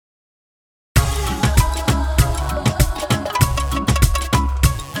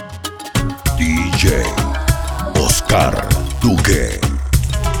Duque.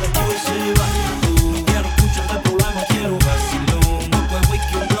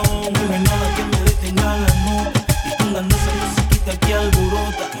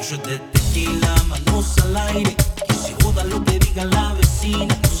 De tequila, manos al aire. Que se joda lo que diga la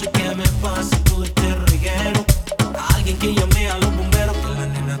vecina. No sé qué me pasa en todo este reguero. A alguien que llame a los bomberos, que la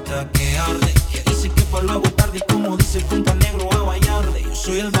nena está que arde. Que dice que para luego tarde, y como dice el Punta Negro a Vallarde. Yo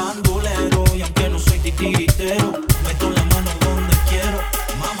soy el bandolero y aunque no soy titiritero, meto la mano donde quiero.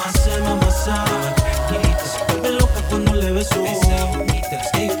 Mamá se tranquilita. Se vuelve loca cuando le beso. Es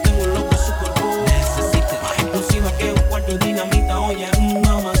que yo tengo loco su cuerpo. Necesita más explosiva que un cuarto de dinamita. Oye,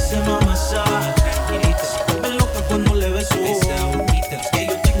 mamá tranquilita. Se vuelve loca cuando le beso. Es que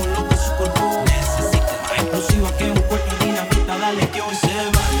yo tengo loco su cuerpo. Necesita más explosiva que un cuarto de dinamita. Dale que hoy se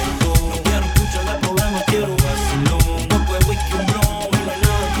va lento. No quiero escuchar de problemas, quiero vacilón. No puedo whisky, un blon. No hay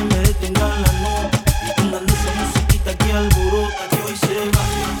nada que me detenga la no. Y pongan esa musiquita que alborota, que hoy se va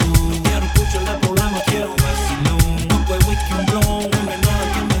lento. No quiero escuchar de problemas, quiero vacilón. No puedo whisky, un blon. No hay nada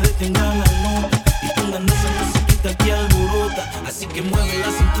que me detenga la no. Y pongan esa musiquita que alborota. Así que mueve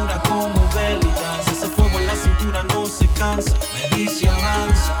la cintura como belly dance. Ese fuego en la cintura no se cansa. Me dice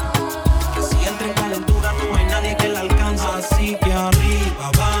avanza. Que si entra en calentura no hay nadie que la alcanza. Así que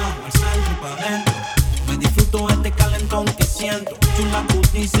arriba, vamos, al centro y pa' dentro. Me disfruto este calentón que siento. Chula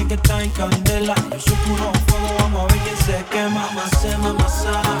dice que está en candela. Yo soy puro fuego, vamos a ver quién se quema. Mamá,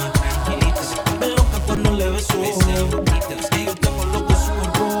 tranquilita. Se vuelve loca cuando le beso. Es que yo tengo loco su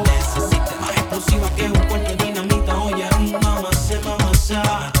cuerpo. Necesita más explosiva que un cuarto de dinamita. Oye,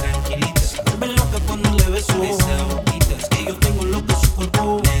 mamá, tranquilita. Se vuelve loca cuando le beso. Es que yo tengo loco su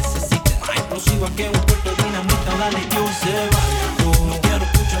cuerpo. Necesita más explosiva que un cuarto de dinamita. Dale, yo se va lento. No quiero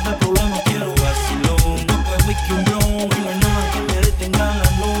escuchar de problemas, quiero vacilón. No puedo whisky, un blon. Y no hay nada que me detenga la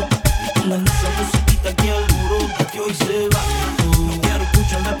nota. Y pongan esa musiquita que alborota, que hoy se va lento. No quiero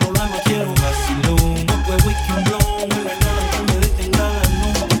escuchar de problemas, quiero vacilón. No puedo whisky, un blon. Y no hay nada que me detenga la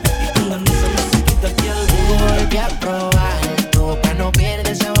nota. Y pongan esa musiquita que alborota. Volví a probar, tu boca no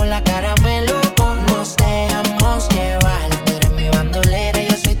pierde sabor, la caramelo. Nos dejamos llevar, tú eres mi bandolera,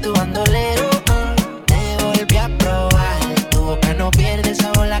 yo soy tu bandolero. Te volví a probar, tu boca no pierde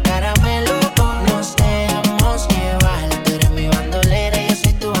sabor, la caramelo. Nos dejamos llevar, tú eres mi bandolera, yo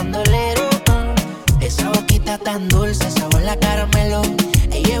soy tu bandolero. Esa boquita tan dulce, sabor la caramelo.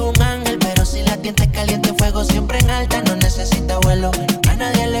 Ella es un ángel, pero si la tientes caliente, fuego siempre en alta, no necesita vuelo. A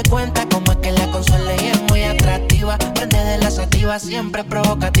nadie le cuenta cómo es que la consuela y es muy atractiva. Prende de la sativa, siempre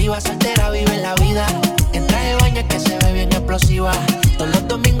provocativa. Soltera vive la vida, en traje de baño que se ve bien explosiva. Todos los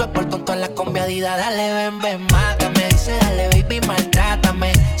domingos por con todas las combiadidas. Dale, ven, mátame. Dice, dale, baby,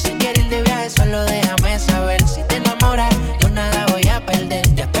 maltrátame. Si quieres ir de viaje, solo déjame saber. Si te enamoras, yo nada voy a perder.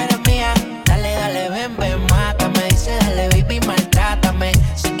 Ya tú eres mía, dale, ven, mátame. Dice, dale, baby, maltrátame.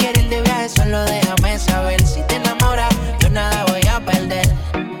 Si quieres ir de viaje, solo déjame saber. Si te enamoras, yo nada voy a perder.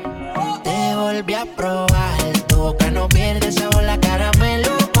 Te volví a probar, tu boca no pierde sabor, la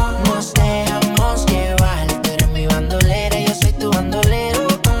caramelo. Nos dejamos llevar, tú eres mi bandolera, yo soy tu bandolero.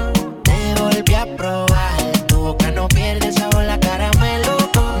 Te volví a probar, tu boca no pierde sabor, la caramelo.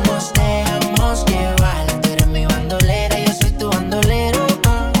 Nos dejamos llevar, tú eres mi bandolera, yo soy tu bandolero.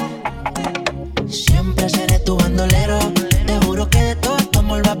 Siempre seré tu bandolero. Te juro que de todo tu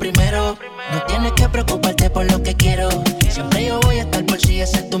amor va primero. No tienes que preocuparte por lo que quiero. Siempre yo voy a estar por si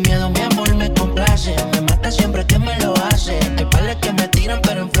ese es tu miedo. Mi amor me complace, me mata siempre que me lo hace. Hay pales que me tiran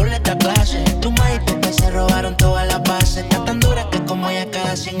pero en flor le da clase. Tu madre y tu pe se robaron todas las bases. Está tan dura que como ella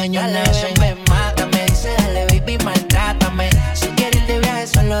cada 100 años nace. Ven, mátame, dice dale baby, maltrátame. Si quieres ir de viaje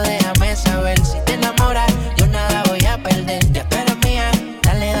solo déjame saber. Si te enamoras yo nada voy a perder. Ya tú eres mía,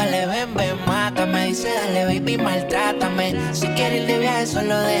 dale, ven, mátame. Dice dale baby, maltrátame. Si quieres ir de viaje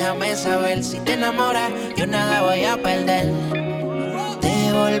solo déjame saber. Si te enamoras yo nada voy a perder.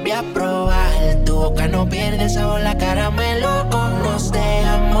 Te volví a probar, tu boca no pierde sabor, la caramelo. Nos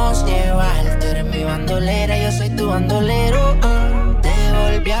dejamos llevar, tú eres mi bandolera, yo soy tu bandolero. Te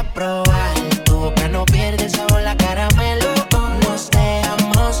volví a probar, tu boca no pierde sabor, la caramelo. Nos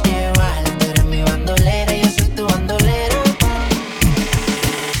dejamos llevar, tú eres mi bandolera, yo soy tu bandolero.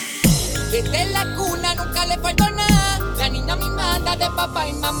 Desde la cuna nunca le faltó nada, la niña mimada de papá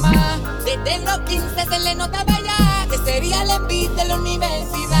y mamá. Desde los 15 se le notaba ya que sería la envidia de la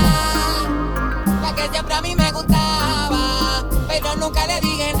universidad. La que siempre a mí me gustaba, pero nunca le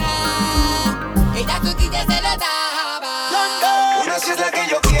dije nada. Ella su guille se le daba.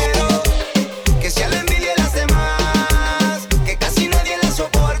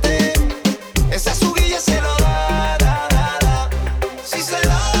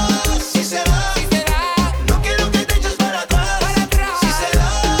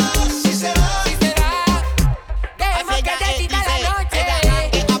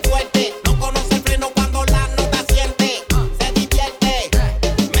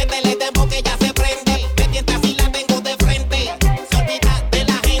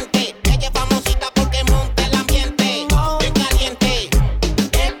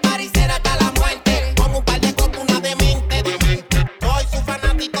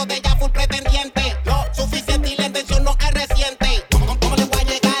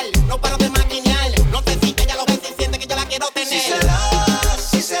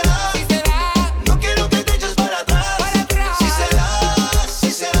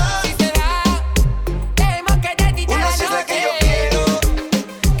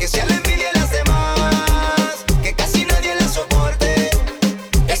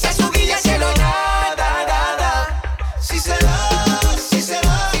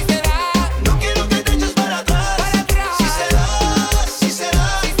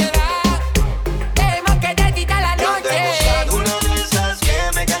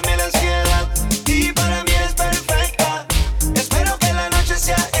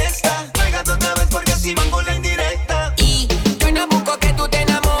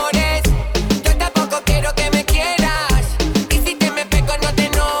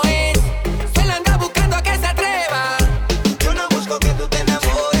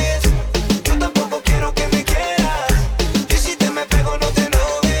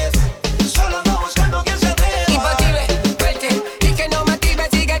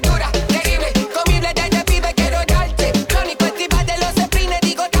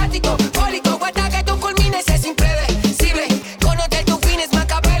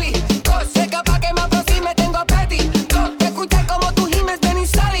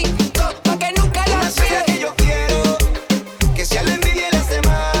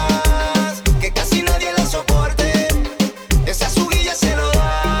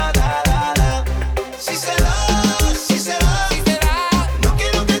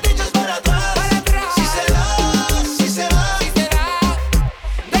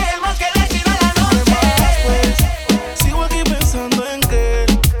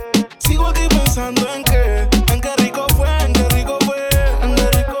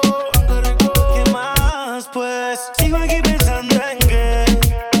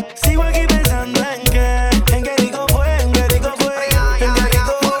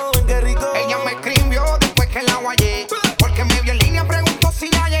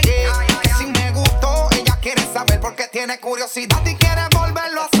 Tiene curiosidad y quiere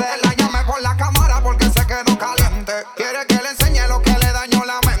volverlo a hacer. La llamé por la cámara porque se quedó caliente. Quiere que le enseñe lo que le dañó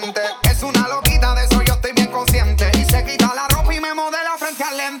la mente. Es una loquita, de eso yo estoy bien consciente. Y se quita la ropa y me modela frente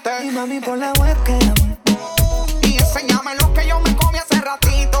al lente. Y mami por la webcam. Y enséñame lo que yo me comí hace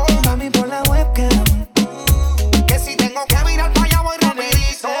ratito. Y mami por la webcam. Que si tengo que virar para allá voy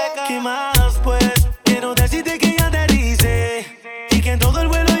rapidito. ¿Qué más pues? Quiero decirte que ya te dice. Y que en todo el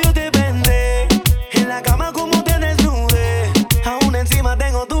vuelo yo te vendré. En la cama como te desnude. Aún encima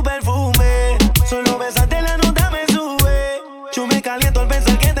tengo tu perfume. Solo besarte la nota me sube. Yo me caliento al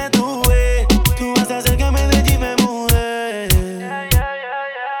pensar que te tuve. Tú vas a hacer que me deje y me mude.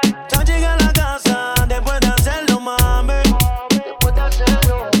 Ya llegué a la casa después de hacerlo, mami.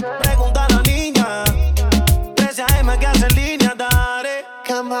 Pregunta a la niña 13 AM que hace en línea, dale.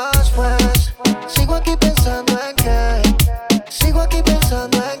 ¿Qué más pues? Sigo aquí pensando en qué. Sigo aquí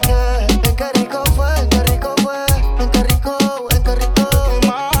pensando en qué. En qué rico fue, en qué rico fue. En qué rico, en qué rico. ¿Qué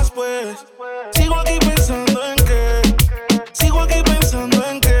más pues? Sigo aquí pensando en qué. Sigo aquí pensando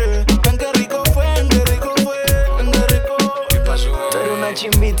en qué. En qué rico fue, en qué rico fue. En qué rico. ¿Qué pasó? Tú eres una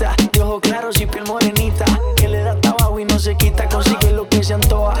chimbita, de ojos claros y piel morenita, que le da trabajo y no se quita, consigue lo que se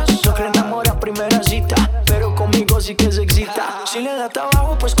antoja. No cree amor a primera cita, pero conmigo sí que se excita. Si le da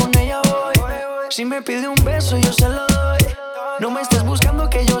trabajo, pues con ella voy. Si me pide un beso, yo se lo doy. No me estés buscando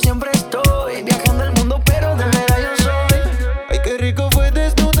que yo siempre estoy viajando el mundo, pero de mera yo soy. Ay, qué rico fue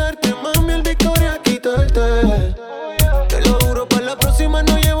desnudarte, mami, el Victoria quitarte. Te lo juro, para la próxima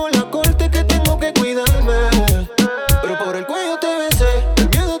no llevo la corte que tengo que cuidarme. Pero por el cuello te besé, el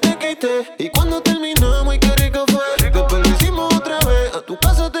miedo te quité. Y cuando terminamos, ay, qué rico fue. Después lo hicimos otra vez, a tu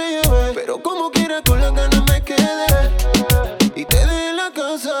casa te llevé. Pero como quieras con las ganas me quedé. Y te dejé en la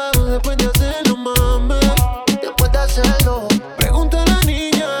casa después de hacerlo, mami. Después de hacerlo. Pregunta a la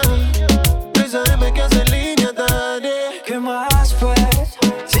niña 13 AM que hace en línea, dale. ¿Qué más pues?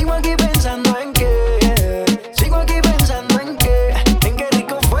 Sigo aquí pensando en qué. Sigo aquí pensando en qué. En qué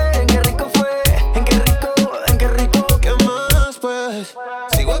rico fue, en qué rico fue. En qué rico, en qué rico. ¿Qué más pues?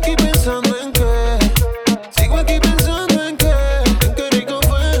 Sigo aquí pensando en qué. Sigo aquí pensando en qué. En qué rico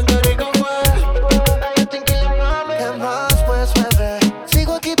fue, en qué rico fue. ¿Qué más pues, bebé?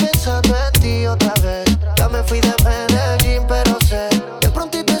 Sigo aquí pensando en ti otra vez. Ya me fui de Medellín, pero sé que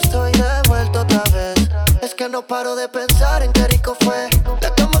prontito estoy de vuelta otra vez. Es que no paro de pensar en qué rico fue.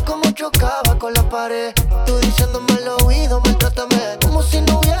 La cama como chocaba con la pared. Tú diciéndome al oído, maltrátame como si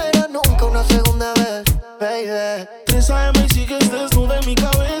no hubiera nunca una segunda vez, baby. 3 AM y sigues desnuda en mi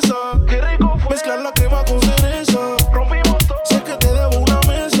cabeza. Qué rico fue. Mezclar la crema con cereza. Rompimos todo. Sé que te debo una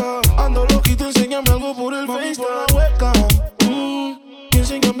mesa. Ando loquito, enséñame algo por el Face. Por la webcam. Y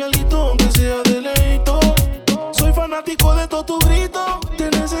enséñame algo aunque sea de leito. Soy fanático de todo tu grito. Te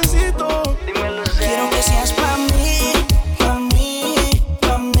necesito. Quiero que seas pa' mí, pa' mí,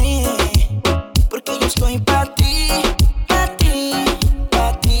 pa' mí. Porque yo estoy pa' ti, pa' ti,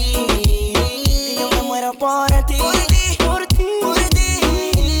 pa' ti. Y yo me muero por ti, por ti, por ti.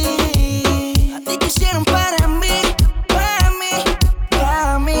 A ti te hicieron para mí, para mí,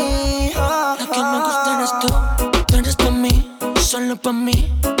 para mí. La que me gusta eres tú eres pa' mí, solo pa'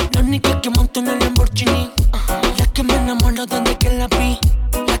 mí. La única que monta en el Lamborghini. La que me enamoro desde que la vi.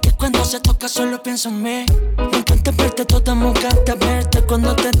 La que cuando se toca solo pienso en mí. Me encanta verte toda, me encanta verte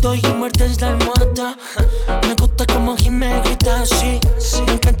cuando te doy y muerdes la almohada. Me gusta como Jimé grita así.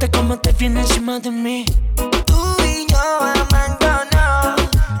 Me encanta cómo te viene encima de mí. Tú y yo amándonos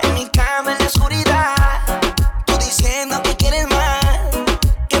en mi cama en la oscuridad. Tú diciendo que quieres más,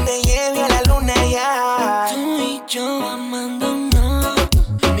 que te lleve a la luna ya. Tú y yo amándonos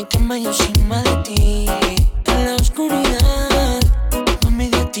en mi cama y encima de ti. En la oscuridad, mami,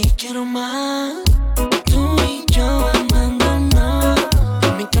 de ti quiero más. Tú y yo amándonos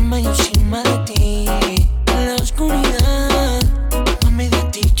en mi cama y encima de ti. En la oscuridad, mami, de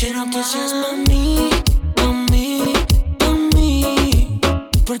ti quiero más. Que seas pa' mí, pa' mí, pa' mí.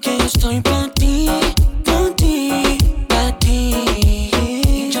 Porque yo estoy pa' ti, pa' ti, pa'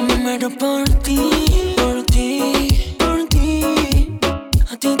 ti. Yo me muero por ti, por ti, por ti.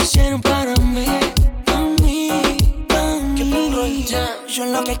 A ti te hicieron para mí, pa' mí, pa' mí. Yo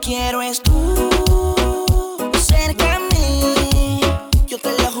lo que quiero es tú cerca a mí. Yo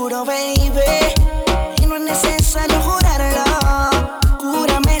te lo juro, baby. Y no es necesario jurarlo.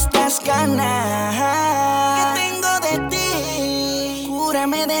 Cúrame estas ganas que tengo de ti.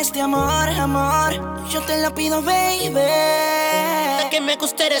 Cúrame de este amor, amor. Yo te lo pido, baby. La que me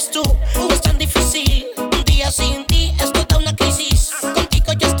gusta eres tú, no es tan difícil. Un día sin ti es toda una crisis.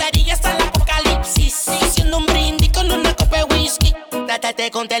 Contigo yo estaría hasta el apocalipsis. Haciendo un brindis con una copa de whisky. Trátate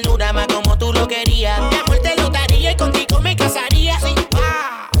con ternura más como tú lo querías. Mi amor te lo daría y contigo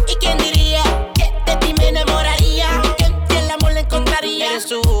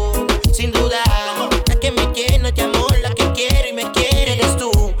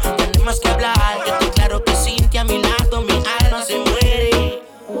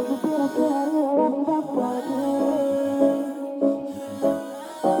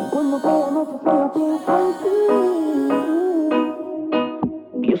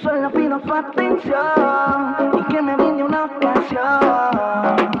Yo solo pido tu atención y que me brinde una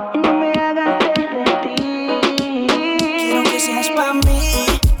ocasión y no me hagas derretir. Quiero que seas pa' mí,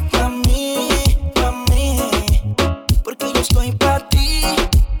 pa' mí, pa' mí, porque yo estoy pa' ti,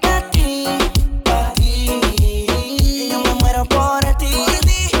 pa' ti, pa' ti. Y yo me muero por ti,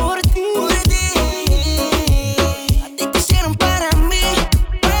 por ti, por ti. A ti te hicieron para mí,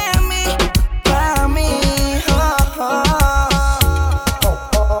 para mí, para mí.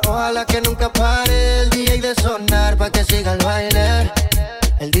 Ojalá que nunca pare el DJ de sonar pa' que siga el baile.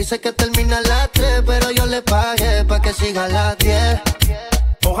 Él dice que termina a las 3, pero yo le pagué pa' que siga a las 10.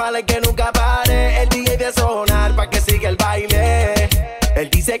 Ojalá que nunca pare el DJ de sonar pa' que siga el baile. Él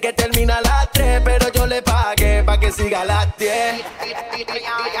dice que termina a las 3, pero yo le pagué pa' que siga a las 10.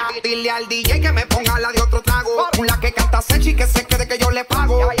 Dile al DJ que me ponga la de otro trago, la que canta Sechi, que se quede que yo le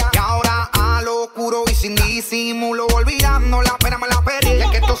pago. Y ahora a lo oscuro y sin disimulo, olvidando la pena me la perdí. Es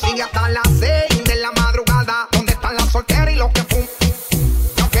que esto sigue hasta las 6 de la madrugada. ¿Dónde están las solteras y los que fum?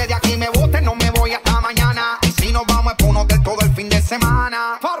 Aunque de aquí me boten, no me voy hasta mañana. Y si nos vamos es por un hotel todo el fin de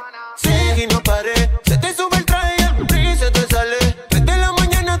semana. Sigue y no paré, se te sube el traje y se te sale. Desde la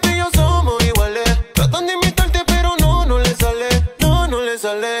mañana tú y yo somos iguales. Tratan de imitarte pero no le sale, no le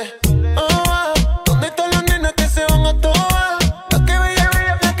sale. ¿Dónde están las nenas que se van a todas? Las que bella,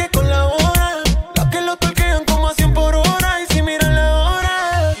 las que con la hora, las que lo torquean como a 100 por hora. Y si miran la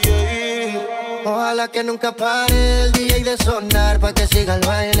hora, Ojalá que nunca pare el DJ de sonar pa' que siga el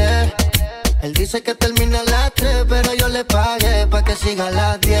baile. Él dice que termina a las 3, pero yo le pagué pa' que siga a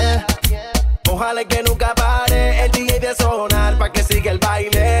las 10. Ojalá que nunca pare el DJ de sonar pa' que siga el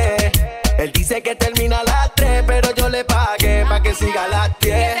baile. Él dice que termina a las 3, pero yo le pagué pa' que siga a las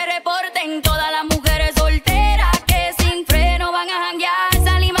 10. Que se reporten todas las mujeres solteras que sin freno van a janguear.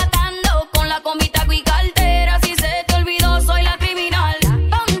 Salí matando con la combita y cartera. Si se te olvidó, soy la criminal.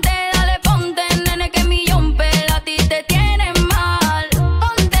 Ponte, dale, ponte, nene, que mi jumper a ti te tiene mal.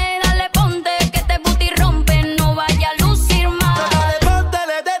 Ponte, dale, ponte, que este booty rompe, no vaya a lucir mal. Dale,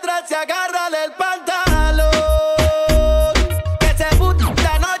 póntele detrás y agárrale el pantalón. Que ese puto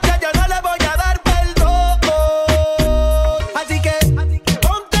esta noche yo no le voy a dar perdón. Así que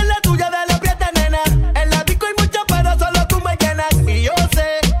ponte la tuya de la prieta, nena. En la disco hay mucho, pero solo tú me llenas. Y yo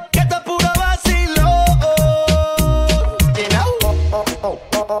sé que esto es puro vacilón.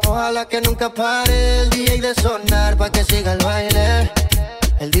 Ojalá que nunca pare el DJ de sonar pa' que siga el baile.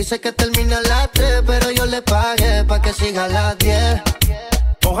 Él dice que termina a las 3, pero yo le pagué pa' que siga a las 10.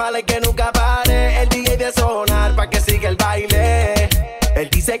 Ojalá que nunca pare el DJ de sonar pa' que siga el baile. Él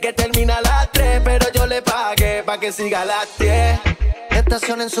dice que termina a las 3, pero yo le pagué pa' que siga a las 10.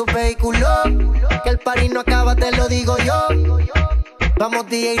 Estacionen su vehículo, que el party no acaba, te lo digo yo. Vamos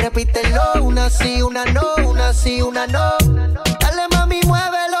DJ, repítelo, una sí, una no, una sí, una no. Dale mami,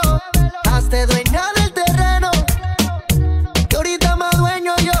 muévelo, hazte dueña del terreno, que ahorita me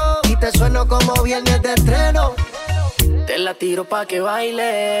dueño yo. Y te sueno como viernes de estreno. Te la tiro pa' que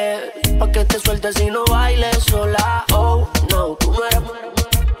baile, pa' que te sueltes y no bailes sola. Oh, no, tú no eres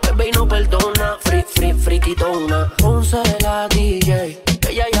bebé y no perdona. Friquitona, Ponce la DJ,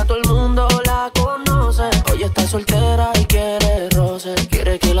 ella ya todo el mundo la conoce. Hoy está soltera y quiere roce,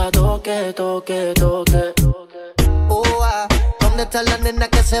 quiere que la toque, toque, toque. ¿Dónde están las nenas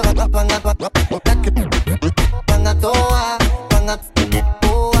que se van a toa?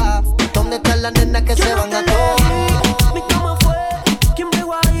 ¿Dónde están las nenas que se van a toa? Mi cama fue quien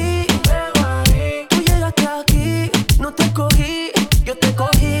pegó ahí. Tú llegaste aquí, no te cogí, yo te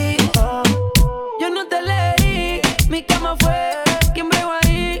cogí. Yo no te leí. Mi cama fue quien pegó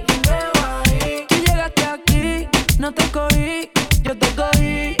ahí. Tú llegaste aquí, no te cogí, yo te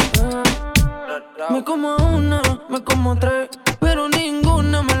cogí. Me como una, me como tres, pero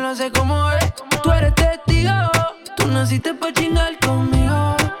ninguna me lo hace como es. Tú eres testigo, tú naciste pa' chingar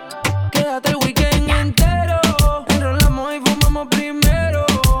conmigo. Quédate el weekend entero, enrolamos y fumamos primero.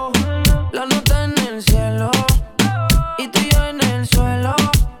 La nota en el cielo y tú y yo en el suelo.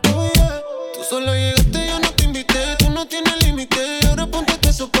 Tú solo llegaste, yo no te invité. Tú no tienes límite, ahora ponte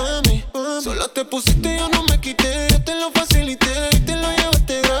eso pa' mí. Solo te pusiste, yo no me quité. Yo te lo facilité y te lo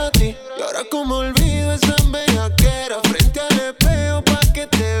llevaste gratis. Y ahora como olvido esa bellaquera, frente al espejo pa' que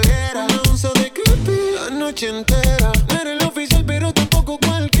te viera. Una onza de creepy la noche entera. No eres el oficial, pero tampoco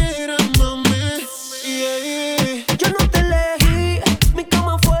cualquiera, mami. Yo no te elegí, mi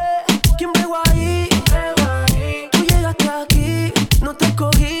cama fue quien pegó ahí. Tú llegaste aquí, no te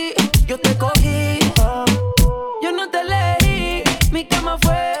cogí, yo te cogí. Yo no te elegí, mi cama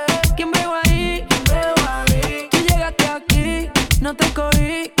fue quien pegó ahí. Tú llegaste aquí, no te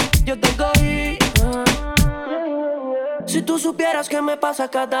cogí, yo te cogí. Si tú supieras supieras qué me pasa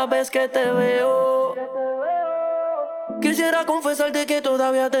cada vez que te veo. Quisiera confesarte que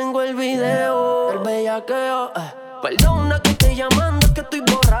todavía tengo el video del bellaqueo. Perdona que estoy llamando, es que estoy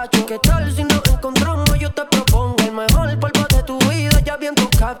borracho. ¿Qué tal si nos encontramos? Yo te propongo el mejor polvo de tu vida. Ya vi en tu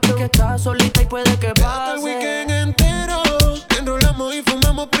caption que estás solita y puede que pase. El weekend entero enrolamos y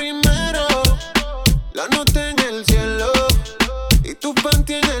fumamos primero. La nota en el cielo y tu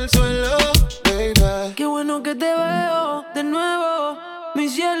panty en el suelo, baby. Qué bueno que te veo de nuevo, mi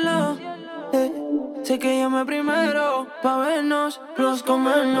cielo. Sé que llamé primero pa' vernos, los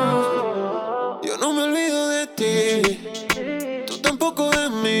comernos. Yo no me olvido de ti, tú tampoco de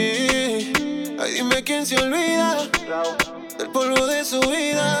mí. Ay, dime quién se olvida del polvo de su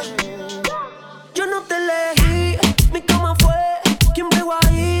vida. Yo no te elegí, mi cama fue quien pegó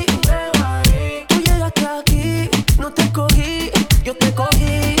ahí. Tú llegaste aquí, no te escogí, yo te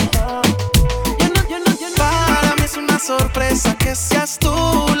cogí. Para mí es una sorpresa que seas tú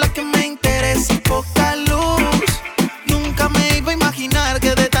la que me interesa, poca luz. Nunca me iba a imaginar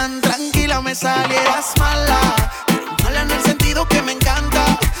que de tan tranquila me salieras mala. Mala en el sentido que me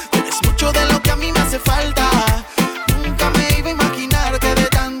encanta, tienes mucho de lo que a mí me hace falta. Nunca me iba a imaginar que de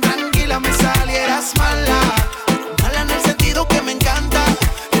tan tranquila me salieras mala. Mala en el sentido que me encanta,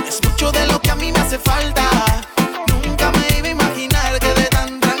 tienes mucho de lo que a mí me hace falta. Nunca me iba a imaginar que de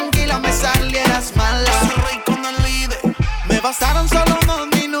tan tranquila me salieras mala. Soy rey con olvide, me bastaron solo unos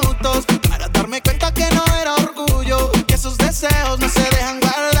minutos para darme cuenta que no era orgullo, que esos deseos no se dejan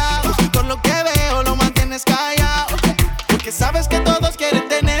guardados. Por lo que veo lo mantienes callado, porque sabes que todos quieren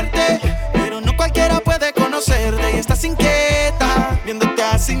tenerte, pero no cualquiera puede conocerte. Y estás inquieta, viéndote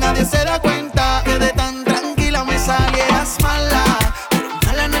así nadie se da cuenta que de tan tranquila me salieras mala.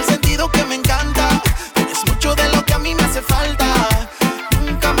 Mala en el sentido que me encanta, tienes mucho de lo que a mí me hace falta.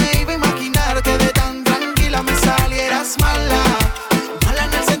 Nunca me iba a imaginar que de tan tranquila me salieras mala. Mala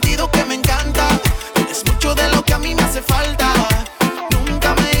en el sentido que me encanta, tienes mucho de lo que a mí me hace falta.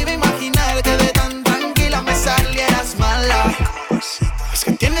 Nunca me iba a imaginar que de tan tranquila me salieras mala. Es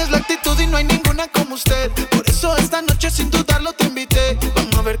que tienes la actitud y no hay ninguna como usted. Por eso esta noche sin dudarlo te invité.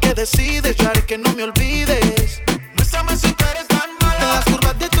 Vamos a ver qué decides, yo haré que no me olvides. Muéstrame si tú eres tan mala. Las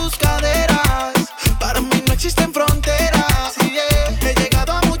curvas de tus caderas para mí no existen fronteras. Sí, he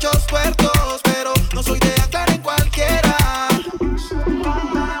llegado a muchos puertos, pero no soy de anclar en cualquiera.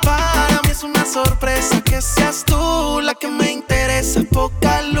 Para mí es una sorpresa que seas tú la que me interesa,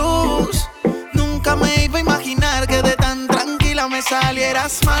 poca luz. Nunca me iba a imaginar que de tan tranquila me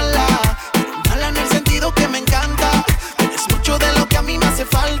salieras mala. Mala en el sentido que me encanta, tienes mucho de lo que a mí me hace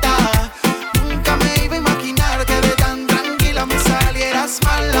falta. Nunca me iba a imaginar que de tan tranquila me salieras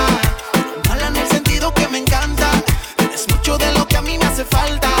mala. Mala en el sentido que me encanta, tienes mucho de lo que a mí me hace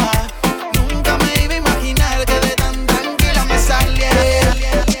falta. Nunca me iba a imaginar que de tan tranquila me salieras.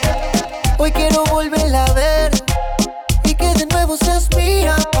 Hoy quiero volverla a ver y que de nuevo seas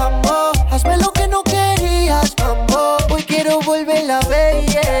mía, amor. Hazme lo que no querías, amor. Hoy quiero volverla a ver,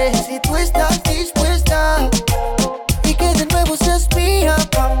 yeah. Si tú estás dispuesta y que de nuevo seas mía,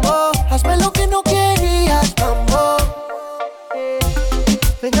 amor. Hazme lo que no querías, amor.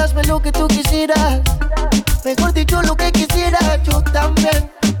 Ven, hazme lo que tú quisieras. Mejor dicho, lo que quisiera yo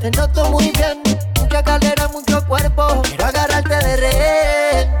también. Te noto muy bien, mucha calera, mucho cuerpo. Quiero agarrarte de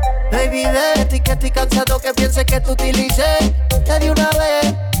rehén. Baby, vete, que estoy cansado que pienses que te utilicé. Te di una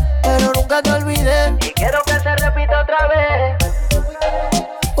vez, pero nunca te olvidé. Y quiero que se repita otra vez.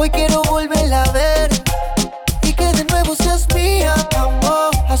 Hoy quiero volverla a ver y que de nuevo seas mía,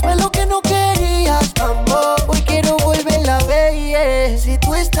 amor. Hazme lo que no querías, amor. Hoy quiero volverla a ver, yeah. Si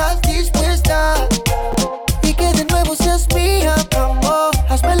tú estás dispuesta y que de nuevo seas mía, amor.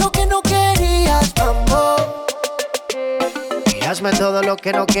 Hazme lo que no querías, amor. Y hazme todo lo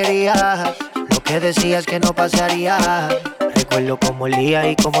que no querías, lo que decías que no pasaría. Recuerdo cómo olía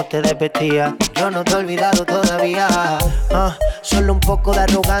y cómo te desvestía. Yo no te he olvidado todavía. Solo un poco de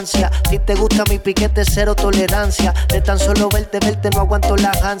arrogancia. Si te gusta mi piquete, cero tolerancia. De tan solo verte no aguanto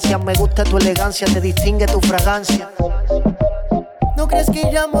las ansias. Me gusta tu elegancia, te distingue tu fragancia. ¿No crees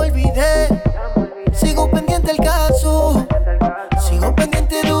que ya me olvidé? Sigo pendiente del caso. Sigo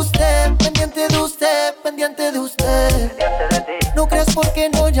pendiente de usted, pendiente de usted, pendiente de usted. No creas por qué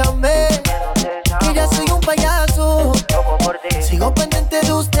no llamé, que ya soy un payaso. Sigo pendiente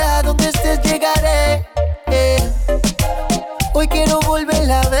de usted, a donde estés llegaré. Hoy quiero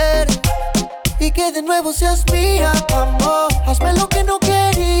volverla a ver y que de nuevo seas mía, amor. Hazme lo que no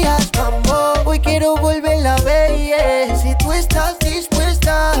querías, amor. Hoy quiero volverla a ver, yeah. Si tú estás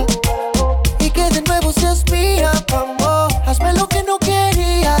dispuesta y que de nuevo seas mía, amor. Hazme lo que no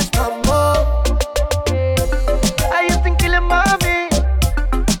querías, amor. I used to kill it, mommy.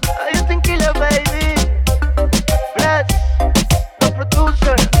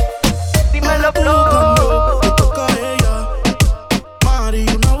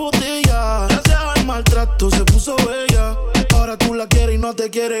 no te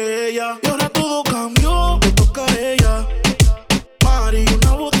quiere ella. Y ahora todo cambió, te toca a ella. Mari,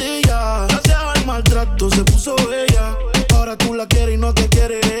 una botella. Gracias al maltrato se puso bella. Ahora tú la quieres y no te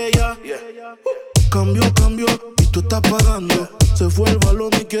quiere ella. Cambió, y tú estás pagando. Se fue el balón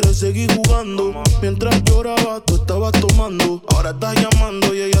y quiere seguir jugando. Mientras lloraba, tú estabas tomando. Ahora estás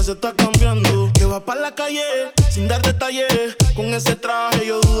llamando y ella se está cambiando. Que va pa' la calle, sin dar detalles. Con ese traje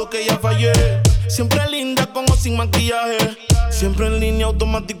yo dudo que ella fallé. Siempre linda con o sin maquillaje. Siempre en línea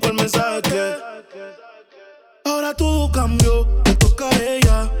automático el mensaje que ahora todo cambió, te toca a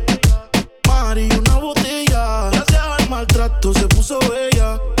ella. Mari, una botella. Gracias al maltrato se puso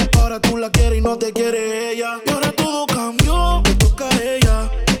bella. Ahora tú la quieres y no te quiere ella. Y ahora todo cambió, te toca a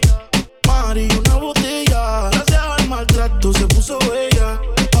ella. Mari, una botella. Gracias al maltrato se puso bella.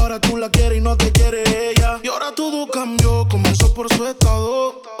 Ahora tú la quieres y no te quiere ella. Y ahora todo cambió, comenzó por su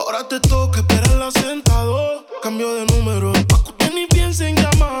estado. Ahora te toca esperarla sentado. Cambio de número, pa' que usted ni piense en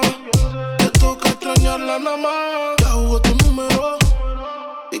llamar. Te toca extrañarla nada más. Ya jugó tu número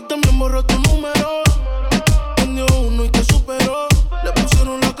y también borró tu número. Prendió uno y te superó. Le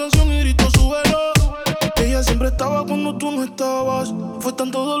pusieron la canción y gritó súbelo. Ella siempre estaba cuando tú no estabas. Fue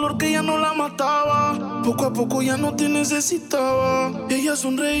tanto dolor que ya no la mataba. Poco a poco ya no te necesitaba. Ella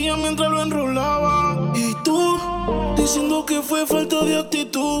sonreía mientras lo enrolaba. Y tú, diciendo que fue falta de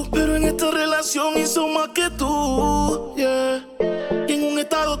actitud. Pero en esta relación hizo más que tú, yeah. Y en un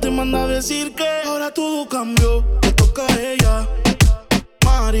estado te manda a decir que ahora todo cambió, te toca a ella.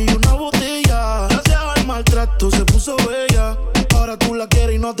 Mari, una botella. Gracias al maltrato se puso bella. Ahora tú la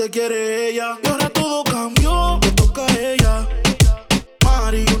quieres y no te quiere ella. Y ahora todo cambió, te toca a ella.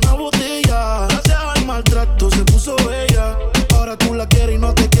 Mari, una botella. Gracias al maltrato se puso bella. Ahora tú la quieres y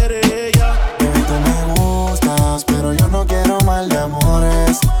no te quiere ella. Baby, tú me gustas, pero yo no quiero mal de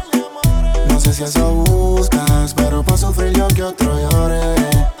amores. No sé si eso buscas, pero pa' sufrir yo que otro llore.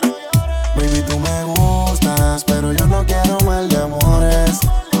 Baby, tú me gustas, pero yo no quiero mal de amores.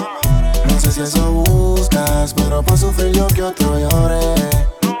 No sé si eso buscas, pero pa' sufrir yo que otro llore.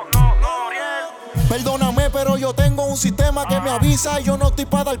 Perdóname, pero yo tengo un sistema que me avisa y yo no estoy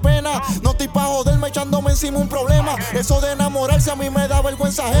pa' dar pena. No estoy pa' joderme echándome encima un problema. Eso de enamorarse a mí me da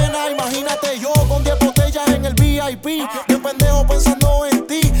vergüenza ajena. Imagínate yo con 10 botellas en el VIP. Bien pendejo pensando en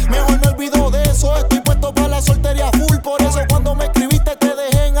ti. Mejor me olvido de eso. Estoy puesto pa' la soltería full. Por eso cuando me escribiste te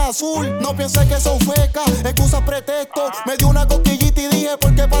dejé en azul. No pienses que son fecas, excusas, pretexto. Me dio una cosquillita y dije,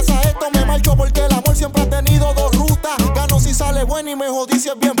 ¿por qué pasa esto? Me marcho porque el amor siempre ha tenido dos rutas. Gano si sale bueno y me jodí si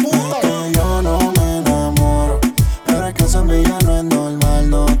es bien puta. Que yo no me enamoro, pero es que eso en mí ya no es normal.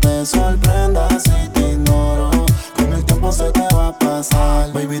 No te sorprendas si te ignoro. Con el tiempo se te va a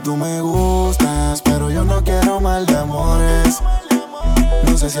pasar. Baby, tú me gustas, pero yo no quiero mal de amores.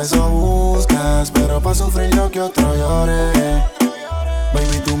 No sé si eso buscas, pero pa' sufrir yo que otro llore.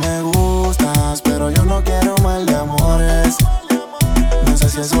 Baby, tú me gustas, pero yo no quiero mal de amores. No sé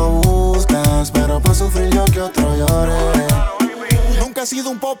si eso buscas, pero pa' sufrir yo que otro llore. Nunca he sido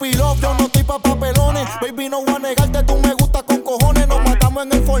un popi love, yo no estoy pa' papelones. Baby, no voy a negarte, tú me gustas con cojones. Nos matamos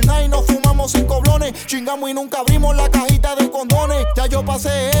en el Fortnite, nos fumamos 5 blones. Chingamos y nunca abrimos la cajita de condones. Ya yo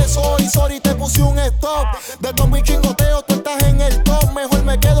pasé eso y sorry, te puse un stop. De todos mis chingoteos, tú estás en el top. Mejor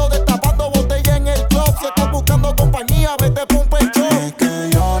me quedo destapando botella en el club. Si estás buscando compañía, vete pa' un pecho. Es que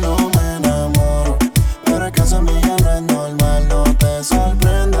yo no me enamoro, pero es que eso en mí ya no es normal. No te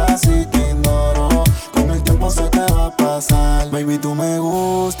sorprendas si te ignoro. Con el tiempo se te va a pasar. Baby, tú me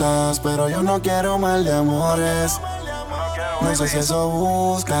gustas, pero yo no quiero mal de amores. No sé si eso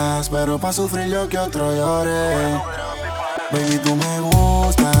buscas, pero pa' sufrir yo que otro llore. Baby, tú me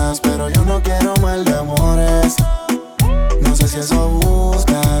gustas, pero yo no quiero mal de amores. No sé si eso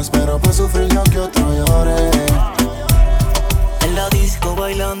buscas, pero pa' sufrir yo que otro llore. En la disco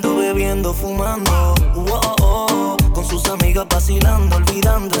bailando, bebiendo, fumando, con sus amigas vacilando,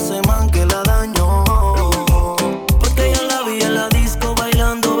 olvidando ese man que la dañó. Porque yo la vi en la disco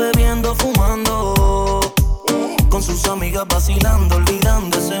bailando, bebiendo, fumando, con sus amigas vacilando,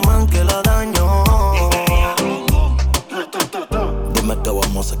 olvidando ese man que la dañó. Dime qué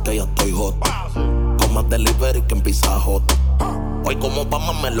vamos a hacer que ya estoy hot. Con más delivery que en Pizza Hut. Hoy como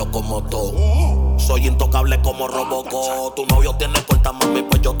Obama me lo como todo. Soy intocable como Robocop. Tu novio tiene corta, mami,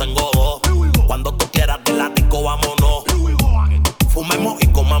 pues yo tengo dos. Cuando tú quieras de la disco, vámonos. Fumemos y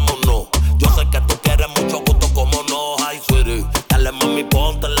comámonos. Yo sé que tú quieres mucho gusto, como no. Ay, sweetie, dale mami,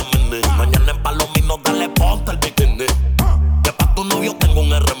 ponte la mini. Mañana en Palomino, dale ponte el bikini. Que pa' tu novio tengo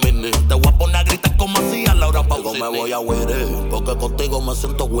un R-Mini. Te voy a poner a gritar como hacía Laura Pausini. me voy a huir, porque contigo me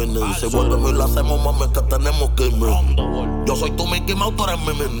siento winning. Si volvemos y lo hacemos, mami, que tenemos que irme. Yo soy tu Mickey Mouse, tú eres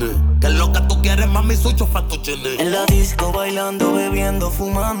mi Minnie. Que es lo que tú quieres, mami, sucho fettuccine. En la disco bailando, bebiendo,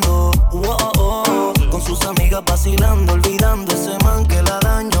 fumando, con sus amigas vacilando, olvidando ese man que la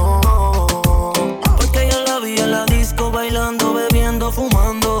dañó. Porque yo la vi en la disco bailando, bebiendo,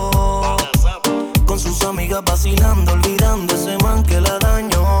 fumando, con sus amigas vacilando, olvidando ese man que la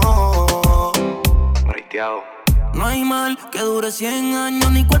dañó. No hay mal que dure 100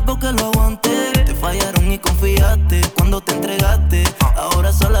 años, ni cuerpo que lo aguante. Te fallaron y confiaste cuando te entregaste.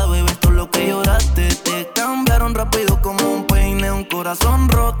 Ahora sola bebes todo lo que lloraste. Te cambiaron rápido como un peine. Un corazón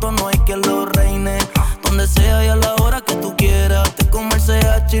roto, no hay quien lo reine. Donde sea y a la hora que tú quieras. Te como el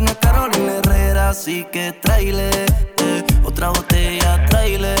CH y no es Carolina Herrera. Así que tráele, otra botella,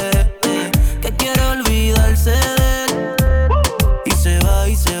 tráele, que quiere olvidarse de él. Y se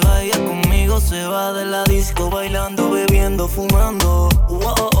va, ella conmigo se va de la disco bailando, bebiendo, fumando,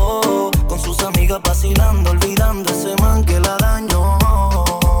 con sus amigas vacilando, olvidando ese man que la dañó.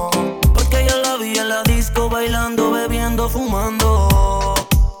 Porque yo la vi en la disco bailando, bebiendo, fumando,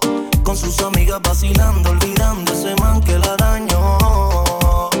 con sus amigas vacilando, olvidando ese man que la dañó.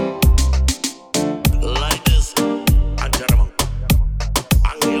 Like this, I'm Jeremy.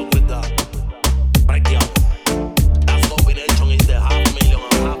 I'm here with the breakdown. That's combination is the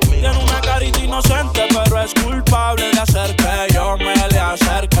 $500,000. Tiene una carita inocente, pero es culpable de hacer que yo me le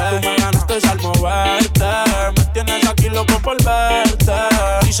acerque. Tú me ganaste al moverte, me tienes aquí loco por verte.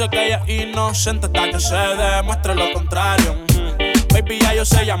 Dice que ella es inocente hasta que se demuestre lo contrario. Baby, ya yo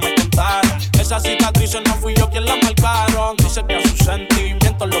sé, ya me contaron. Esas cicatrices no fui yo quien las marcaron. Dice que a sus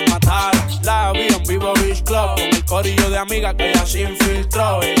sentimientos los mataron. La vi en Vivo Beach Club con el corillo de amigas que ella se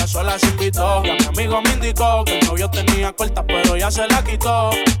infiltró. Ella sola se invitó. Ya mi amigo me indicó que el novio tenía corta, pero ya se la quitó.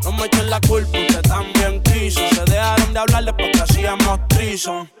 No me echen la culpa, usted también quiso. Se dejaron de hablar después que hacíamos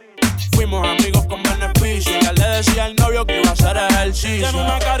trison. Fuimos amigos con beneficio. Ya le decía al novio que iba a hacer ejercicio. Tiene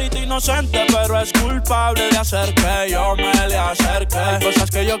una carita inocente, pero es culpable de hacer que yo me le acerque. Hay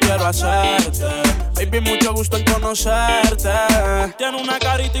cosas que yo quiero hacerte, baby, mucho gusto en conocerte. Tiene una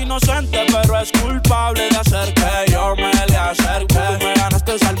carita inocente, pero es culpable de hacer que yo me le acerque. Tú me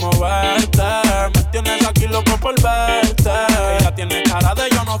ganaste al moverte, me tienes aquí loco por verte. Ella tiene cara de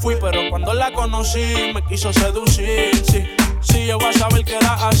yo no fui, pero cuando la conocí me quiso seducir. Sí, yo voy a saber que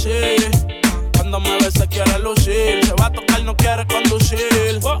era así. Cuando me ve se quiere lucir. Se va a tocar, no quiere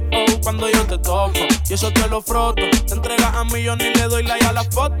conducir. Cuando yo te toco y eso te lo froto. Te entregas a mí, yo ni le doy like a las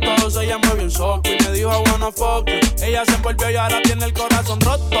fotos. Ella me vio un soco y me dijo I wanna fuck you. Ella se envolvió y ahora tiene el corazón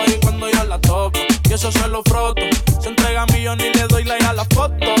roto. Y cuando yo la toco y eso se lo froto. Se entrega a mí, yo ni le doy like a las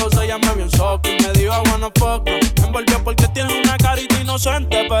fotos. Ella me vio un soco y me dijo I wanna fuck you. Me envolvió porque tiene una carita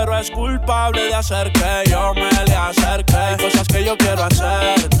inocente, pero es culpable de hacer que yo me le acerque. Hay cosas que yo quiero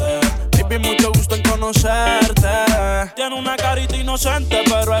hacerte, baby, mucho gusto en conocerte. Tiene una carita inocente,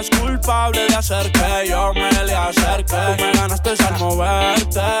 pero es culpable de hacer que yo me le acerque. Tú me ganaste al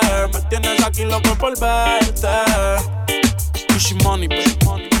moverte, me tienes aquí loco por verte. Easy money, baby.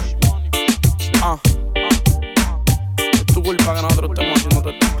 Es tu culpa que nosotros estemos haciendo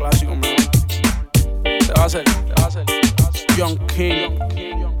todo este clásico, mi amor. Te va a hacer. Young King,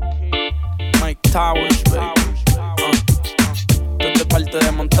 Mike Towers, baby. Desde parte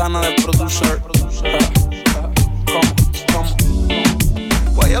de Montana, del producer. ¿Cómo?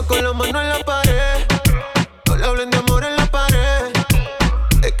 Guaya con la mano en la pared, no le hablen de amor en la pared.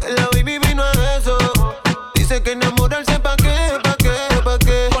 Es que la baby vino a eso. Dice que enamorarse pa' qué.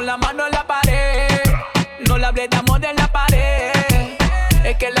 Con la mano en la pared, no le hablé de amor en la pared.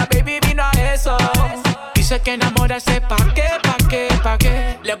 Es que la baby vino a eso. Dice que enamorarse pa' qué.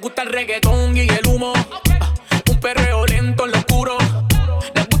 Le gusta el reggaetón y el humo, un perreo lento en lo oscuro.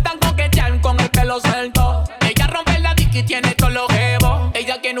 Le gustan coquetear con el pelo suelto. Ella rompe la disc y tiene todos los jevos.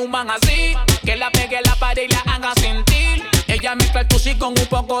 Ella tiene un man así, que la pegue en la pared y la haga sentir. Ella mezcla el tusi con un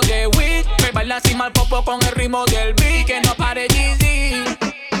poco de weed. Me baila encima el popo con el ritmo del beat. Que no pare Yeezy.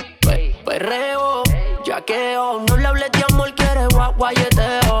 Perreo, yaqueo, no le hables de amor, quiere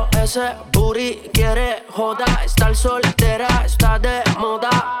guayeteo. Ese booty quiere joda, estar soltera está de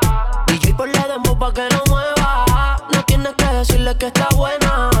moda. DJ por la demo pa' que no mueva. No tienes que decirle que está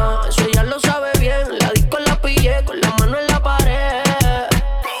buena, eso ella lo sabe bien. La disco la pillé con la mano en la pared.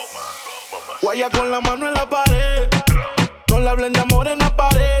 Guaya con la mano en la pared, no le hablen de amor en la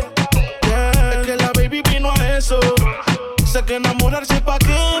pared. Es que la baby vino a eso. Sé que enamorarse pa'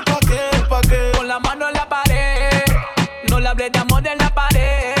 qué. Con la mano en la pared, no le hablé de amor en la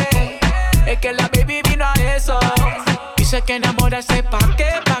pared. Es que la baby vino a eso. Dice Dice que enamorarse pa' qué,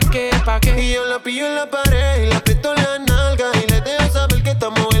 pa' qué, pa' qué. Y yo la pillo en la pared y la aprieto la nalga y le dejo saber que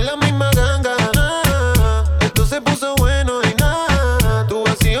estamos en la misma ganga. Esto se puso bueno y nada, tu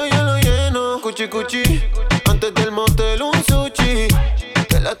vacío yo lo lleno. Cuchi cuchi, antes del motel un sushi.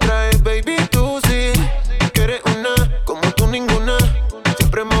 Te la traes baby tú sí, que eres una como tú ninguna.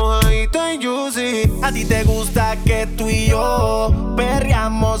 Siempre mojadita y juicy. A ti te gusta que tú y yo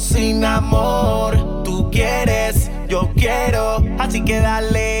perreamos sin amor. Tú quieres, yo quiero, así que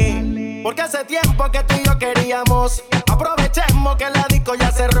dale. Porque hace tiempo que tú y yo queríamos. Aprovechemos que la disco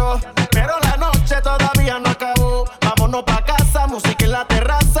ya cerró, pero la noche todavía no acabó. Vámonos pa' casa, música en la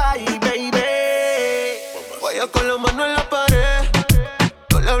terraza y baby. Vaya con la mano en la pared,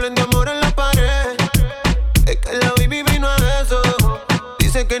 no le hablen de amor en la pared. Es que la baby vino a eso.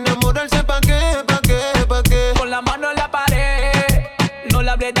 Dice que enamorarse pa' qué, pa' qué, pa' qué. Con la mano en la pared, no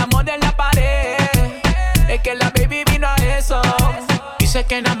le hablé de amor en la pared. Es que la baby vino a eso. Dice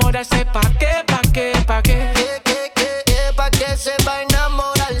que enamorarse pa' qué, pa' qué, pa' qué. Pa' qué se va a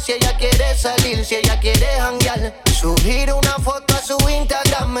enamorar si ella quiere salir, si ella quiere janguear. Subir una foto a su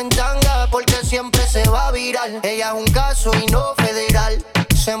Instagram en tanga porque siempre se va a viral. Ella es un caso y no federal.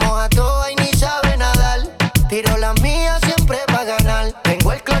 Se moja toda y ni sabe nadar. Tiro la mía siempre pa' ganar.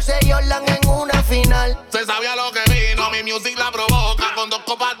 Tengo el closet y Orlan en una final. Se sabía lo que vino, mi music la provoca. Con 2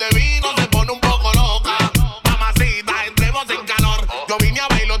 copas de vino se pone un poco loca. Mamacita, entremos en calor. Yo vine a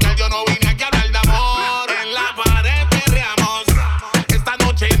bailotear, yo no vine aquí a hablar de amor. En la pared perreamos, esta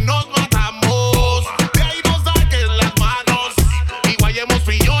noche nos matamos. De ahí nos saquen las manos y guayemos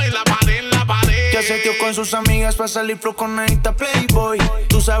frío en la pared, en la pared. Ya se dio con sus amigas para salir flow con esta Playboy.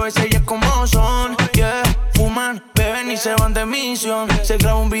 Tú sabes ellas como son, yeah. Fuman, beben y se van de misión. Se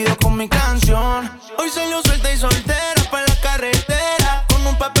graba un video con mi canción. Hoy salió suelta y soltera pa' la carretera, con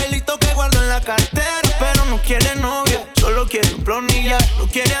un papelito que guardo en la cartera. Pero no quiere novia, solo quiere un plonilla. No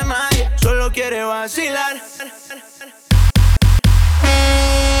quiere a nadie, solo quiere vacilar.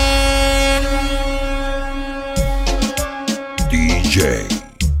 DJ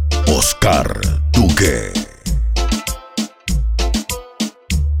Oscar Duque.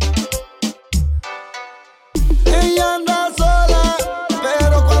 Ella anda sola,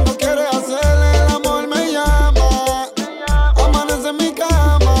 pero cuando quiere hacerle el amor me llama. Amanece en mi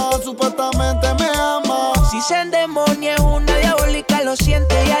cama, supuestamente me ama. Si se endemonia es una diabólica, lo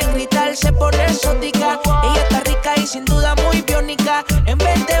siente y al gritar se pone exótica. Ella está rica y sin duda muy biónica. En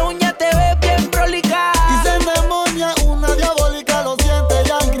vez de uña te ves bien prolica. Si se endemonia una diabólica, lo siente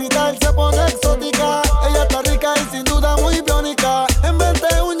y al gritar se pone exótica. Ella está rica y sin duda muy biónica. En vez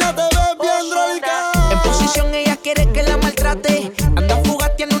de uña te ves bien drólica. En posición ella quiere que la maltrate. Anda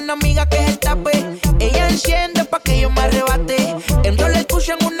fugaz, tiene una amiga que es el tape. Ella enciende pa' que yo me arrebate. Enrola el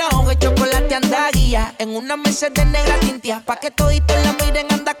cucho en una hoja de chocolate, anda guía. En una mesa de negra tintia, pa' que toditos la miren,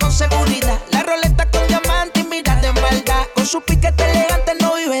 anda con seguridad. La roleta con diamante y mira de maldad. Con su piquete elegante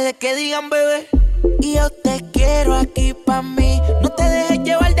no vive de que digan bebé. Y yo te quiero aquí pa' mí. No te dejes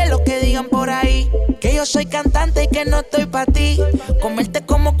llevar de lo que digan por ahí. Que yo soy cantante y que no estoy pa' ti. Comerte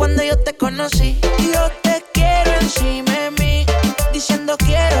como cuando yo te conocí. Y yo te quiero encima de mí, diciendo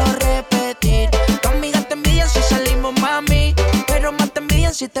quiero repetir. Tu amiga te envidian si salimos, mami, pero más te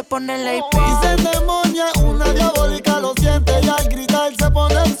envidian si te ponen la IP. Y se endemonia una diabólica, lo siente y al gritar se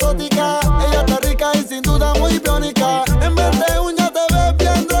pone exótica. Ella está rica y sin duda muy biónica. En vez de uña te ves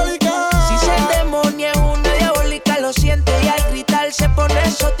bien drólica. Si se endemonia una diabólica, lo siente y al gritar se pone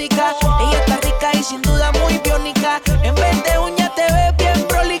exótica. Ella está rica y sin duda muy biónica. En vez de uña te ves bien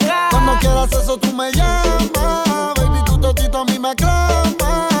prolica. Cuando quieras eso tú me llamas, baby, tu totito a mí me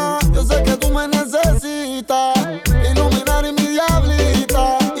aclama. Yo sé que tú me necesitas, iluminar y mi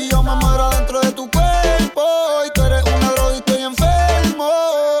diablita. Y yo me muero dentro de tu cuerpo, y tú eres una droga y estoy enfermo.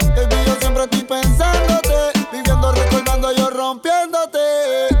 Baby, yo siempre estoy pensándote, viviendo, recordando, yo rompiéndote.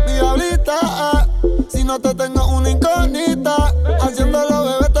 Mi diablita, si no te tengo una incógnita, haciéndolo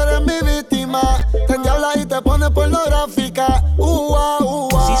bebé tú eres mi víctima. Te endiablas y te pones pornográfica.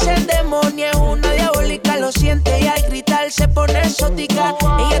 Si se endemonia es una diabólica, lo siente y al gritar se pone exótica.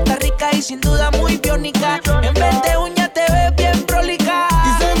 Ella está rica y sin duda muy biónica. En vez de uña te ves bien prolica.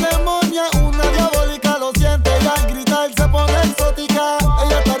 Y se endemonia una diabólica, lo siente y al gritar se pone exótica.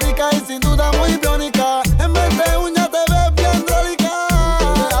 Ella está rica y sin duda muy biónica. En vez de uña te ves bien drólica.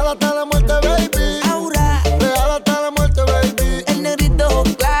 Real hasta la muerte, baby. Aura, real hasta la muerte, baby. El negrito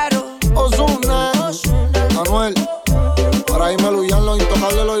claro. Ozuna, Manuel. Para ahí me luyan los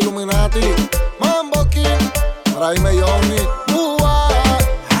intocables, los Illuminati. Mambo King, para ahí me Johnny.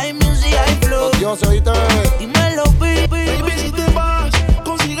 High music, high flow. Los dioses, oíste. Dímelo, baby. Baby, si te vas,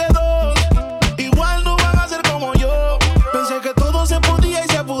 consigue 2. Igual no van a ser como yo. podía y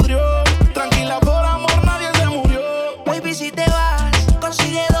se pudrió. Tranquila, por amor nadie se murió. Baby, si te vas,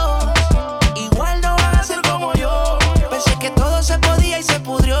 consigue dos. Igual no van a ser como yo. Pensé que todo se podía y se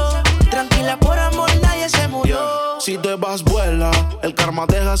pudrió. Tranquila, por amor nadie se murió. Si te vas, vuela, el karma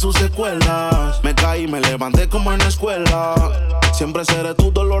deja sus secuelas. Me caí, me levanté como en la escuela. Siempre seré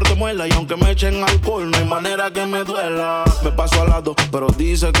tu dolor de muela. Y aunque me echen alcohol, no hay manera que me duela. Me paso al lado, pero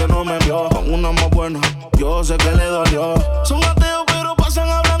dice que no me vio. Con una más buena, yo sé que le dolió. Son ateos, pero pasan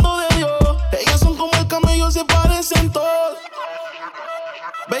hablando de Dios. Ellas son como el camello, se parecen todos.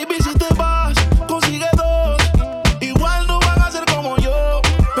 Baby, si te vas, consigue dos. Igual no van a ser como yo.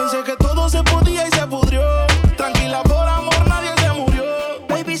 Pensé que todo se podía y se pudrió. Tranquila, por amor nadie se murió.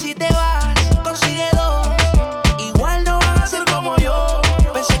 Baby, si te vas, consigue dos. Igual no van a ser como yo.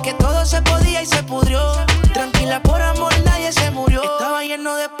 Pensé que todo se podía y se pudrió. Tranquila, por amor nadie se murió. Estaba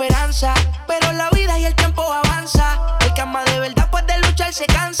lleno de esperanza, pero la vida y el tiempo avanza. El que ama de verdad pues de luchar se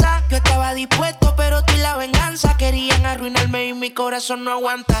cansa. Yo estaba dispuesto, pero tú y la venganza querían arruinarme y mi corazón no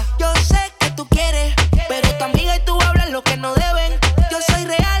aguanta. Yo sé que tú quieres, pero tu amiga y tú hablan lo que no deben. Yo soy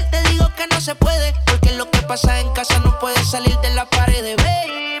real, te digo que no se puede, porque lo que pasa en casa no puede salir de la pared,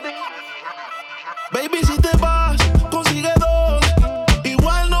 baby. Baby, si te vas, consigue dos.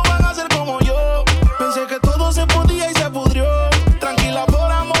 Igual no van a ser como yo. Pensé que todo se podía y se pudrió. Tranquila,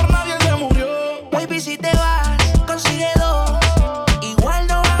 por amor nadie se murió. Baby, si te vas, consigue dos. Igual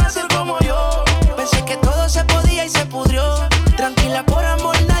no van a ser como yo. Pensé que todo se podía y se pudrió. Tranquila, por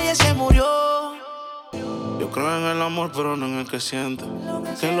amor nadie se murió. Yo creo en el amor, pero no en el que siente.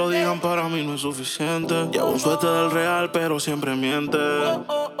 Que lo digan para mí no es suficiente. Llevo un suerte del real, pero siempre miente.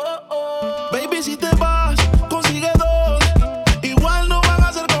 Baby, si te vas, consigue dos. Igual no van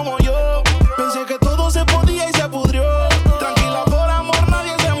a ser como yo. Pensé que todo se podía y se pudrió. Tranquila, por amor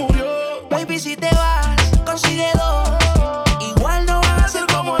nadie se murió. Baby, si te vas, consigue dos. Igual no van a ser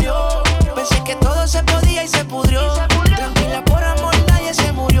como yo. Pensé que todo se podía y se pudrió. Tranquila, por amor nadie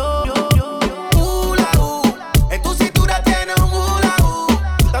se murió. En tu cintura tiene un hula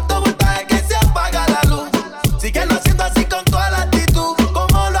hoop. Tanto voltaje que se apaga la luz. Síguelo haciendo así con toda la actitud.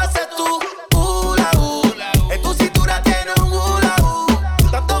 Como lo haces tú. Hula hoop. En tu cintura tiene un hula hoop.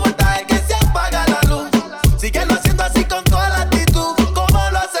 Tanto voltaje que se apaga la luz. Síguelo haciendo así con toda la actitud. Como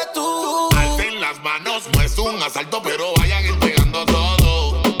lo haces tú. Alcen las manos, no es un asalto, pero vayan entregando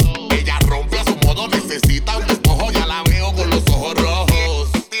todo. Ella rompe a su modo, necesita un despojo, ya la veo con los ojos rojos.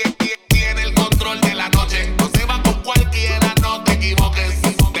 Tiene el control de la noche, no se va con cualquiera, no te equivoques.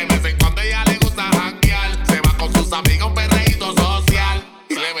 De vez en cuando ella le gusta janguear, se va con sus amigos, un perreíto social.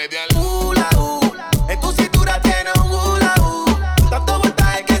 Y le mete al hula hoop. En tu cintura tiene un hula hoop. Tanto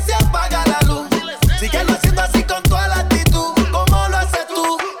voltaje que se apaga la luz. Síguelo haciendo así con toda la actitud. Como lo haces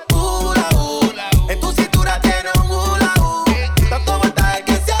tú. Hula hoop. En tu cintura tiene un hula hoop. Tanto voltaje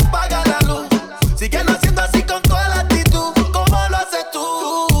que se apaga la luz. Síguelo haciendo así con toda la actitud. Como lo haces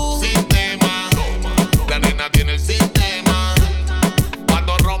tú. sistema. La nena tiene el sistema.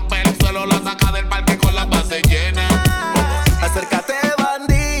 Cuando rompe el suelo, la saca del parque con la base llena. Acércate,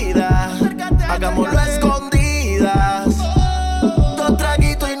 bandida. Hagámoslo a escondidas. Dos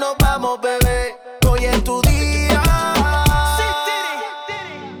traguitos y nos vamos, bebé. Hoy es tu día.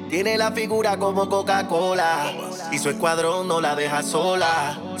 Tiene la figura como Coca-Cola. Y su escuadrón no la deja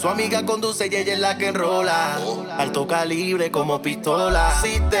sola. Su amiga conduce y ella es la que enrola. Alto calibre como pistola.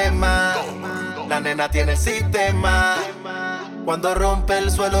 Sistema. La nena tiene el sistema. Cuando rompe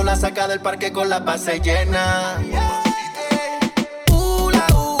el suelo, la saca del parque con la base llena. Hula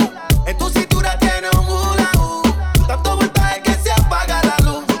hoop. En tu cintura tiene un hula hoop. Tanto voltaje que se apaga la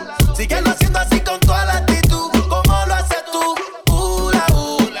luz. Síguelo haciendo así con toda la actitud. Como lo haces tú. Hula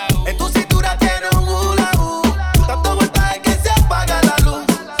hoop. En tu cintura tiene un hula hoop. Tanto voltaje que se apaga la luz.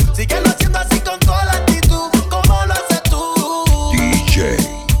 Síguelo haciendo así con toda la actitud. Como lo haces tú. DJ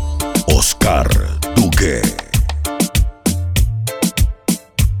Oscar Duque.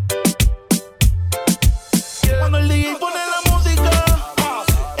 Cuando el DJ pone la música,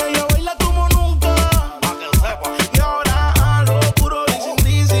 ella baila como nunca. Y ahora a lo puro y sin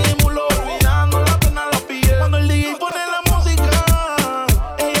disimulo, olvidando la pena la piel. Cuando el DJ pone la música,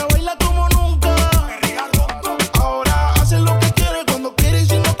 ella baila como nunca. Ahora hace lo que quiere, cuando quiere y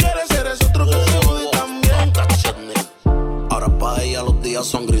si no quiere, eres otro que se jode también. Ahora pa' ella los días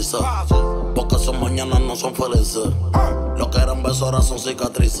son grises, porque son mañanas no son felices. Lo que eran besos ahora son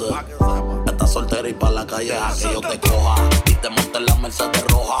cicatrices. Estás soltera y pa' la calle a que yo te coja y te monte en la Mercedes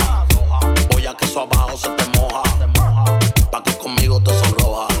roja. Voy a que eso abajo se te moja, pa' que conmigo te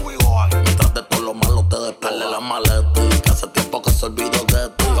sonroja. Mientras de todo lo malo te despele la maleta, que hace tiempo que se olvidó de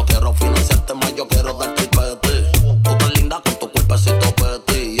ti. Yo quiero financiarte más, yo quiero darte el peti. Tú tan linda con tu cuerpecito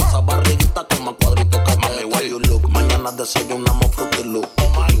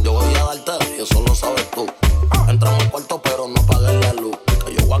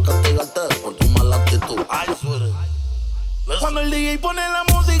la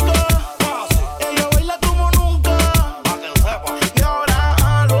música. Ella baila como nunca. Y ahora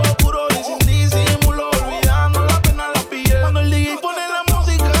a lo puro y sin disimulo, olvidando la pena la piel. Cuando el DJ pone la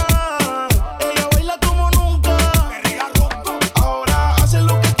música, ella baila como nunca. Ahora hace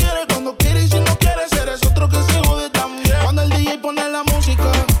lo que quiere, cuando quiere y si no quiere, eres otro que se jode también. Cuando el DJ pone la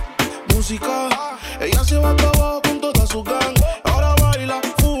música, ella se va a trabajo con toda su gang. Ahora baila,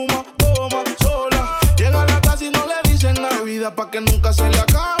 fuma, toma, sola. Llega a la casa y no le dicen nada. Vida pa' que nunca se le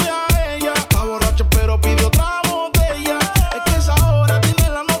acabe a ella. Está borracha pero pide otra botella. Es que esa hora tiene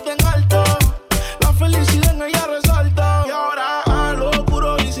la nota en alto. La felicidad en ella resalta. Y ahora a lo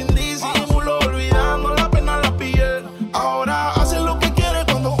puro y sin disimulo, olvidando la pena la piel. Ahora hace lo que quiere,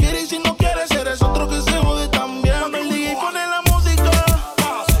 cuando quiere y si no quiere, eres otro que se jode también. Cuando el DJ pone la música,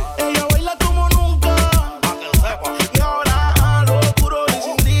 ella baila como nunca. Y ahora a lo puro y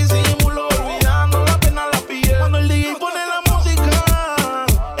sin disimulo, olvidando la pena la piel. Cuando el DJ pone la música,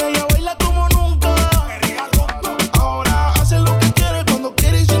 ella baila como nunca. Ahora hace lo que quiere, cuando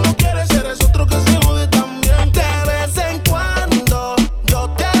quiere y si no quiere, eres otro que se jode también. De vez en cuando yo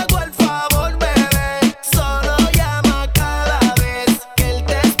te hago el favor, bebé. Solo llama cada vez que él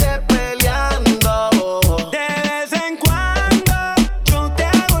te esté peleando. De vez en cuando yo te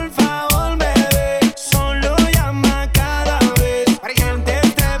hago el favor, bebé. Solo llama cada vez que él te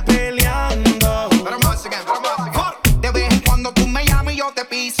esté peleando. De vez en cuando tú me llamas y yo te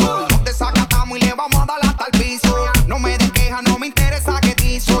piso. Nos desacatamos y le vamos a dar hasta el piso. No me des queja, no me interesa que te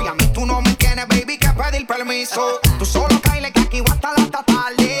hizo. Y a mí tú no me tienes, baby, que pedir permiso. Tú solo cáele que aquí voy a estar hasta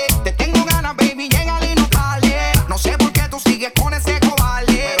tarde. Te tengo ganas, baby, llegale y no tarde. No sé por qué tú sigues con ese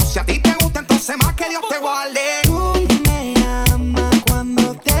cobarde, pero si a ti te gusta, entonces más que Dios te guarde. Tú me llamas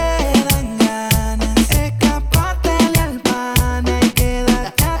cuando te dan ganas. Escapártele al pana y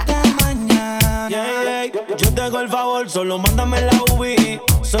quédate hasta mañana. Yo te hago el favor, solo mándame la UV.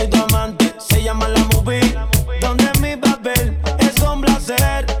 Soy tu amante, se llama la movie. Donde mi papel es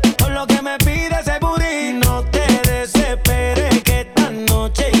complacer. Por lo que me pides ese booty. No te desesperes que esta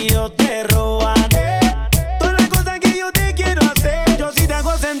noche yo te robaré. Todas las cosas que yo te quiero hacer, yo sí te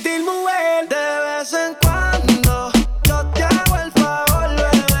hago sentir mujer. De vez en cuando yo te hago el favor,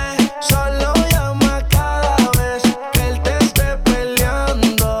 bebé. Solo llama cada vez que él te esté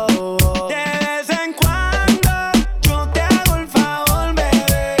peleando. De vez en cuando yo te hago el favor,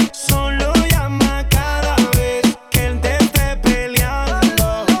 bebé. Solo llama cada vez que él te esté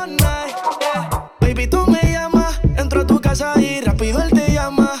peleando. Baby, tú me llamas, entro a tu casa y rápido él te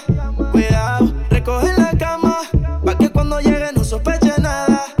llama. Cuidado, recoge la cama, pa' que cuando llegue no sospeche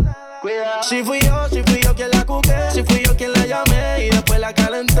nada. Cuidado, si fui yo quien la cuqué, si fui yo quien la llamé y después la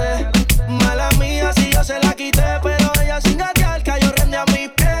calenté. Mala mía si yo se la quité, pero ella sin gatear cayó rende a mis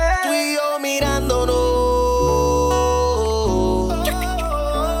pies. Tú y yo mirándonos,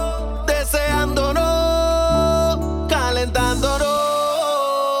 deseándonos, calentándonos.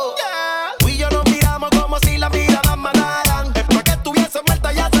 Tú y yo nos miramos como si las miradas mataran. Es pa' que estuviese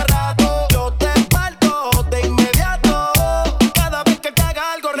muerta ya hace rato. Yo te parto de inmediato cada vez que te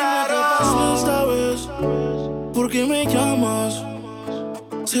haga algo raro. ¿Qué pasó esta vez? ¿Por qué me llamas?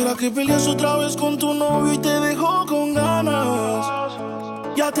 ¿Será que peleas otra vez con tu novio y te dejó con ganas?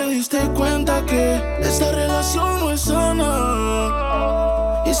 Ya te diste cuenta que esta relación no es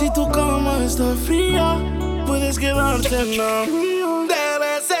sana. Y si tu cama está fría, puedes quedarte en la mía. De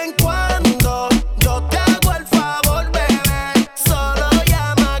vez en cuando yo te hago el favor, bebé. Solo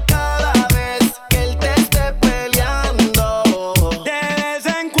llama cada vez que él te esté peleando. De vez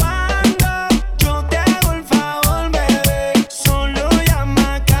en cuando yo te hago el favor, bebé. Solo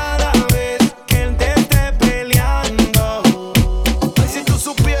llama cada vez que él te esté peleando. Ay, si tú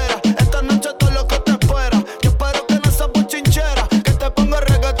supieras, esta noche todo lo que te espera. Yo espero que no seas bochinchera, que te ponga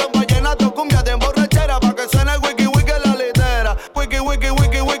reggaetón, vallenato, cumbia de emborrachera, pa' que suene el wiki wiki la litera.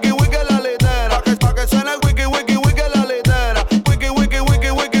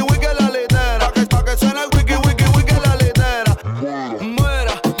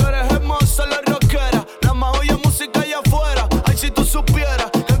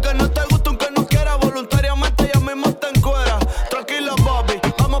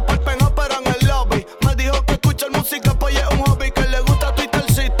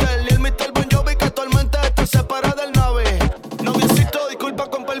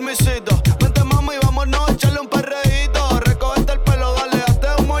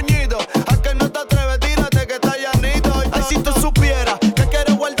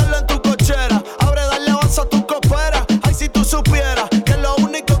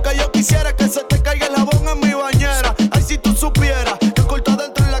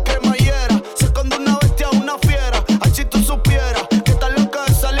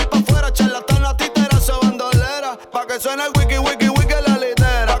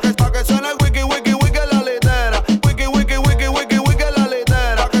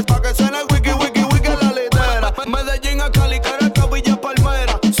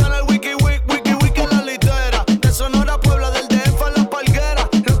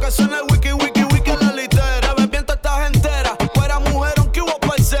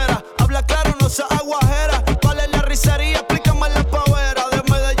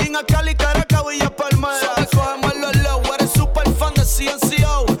 Punta Cali, Caracas, Villa Palmera. Cógeme los low, eres super fan de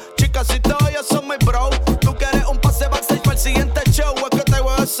CNCO. Chicas, si te oyes, son mi bro. Tú quieres un pase backstage para el siguiente show. Es que te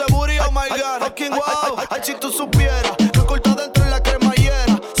voy a ese booty, oh my god. Fucking wow. Ay, si tú supieras que oculta dentro en la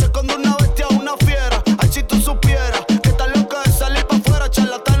cremallera se esconde una bestia, una fiera. Ay, si tú supieras que estás loca de salir pa' afuera,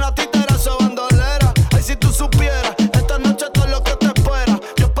 charlatana, títera, so bandolera. Ay, si tú supieras esta noche todo lo que te espera.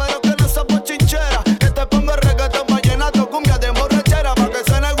 Yo espero que no seas bochinchera, que te ponga reggaeton, vallenato, cumbia de borrachera, pa' que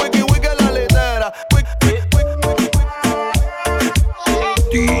suene wiki wiki la litera.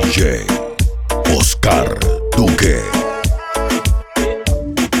 DJ Oscar Duque.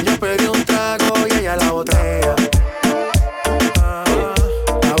 Yo pedí un trago y ella la botella.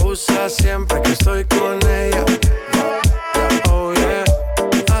 La usa siempre que estoy con ella. Oh yeah,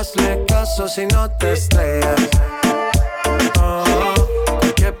 hazle caso si no te estrellas.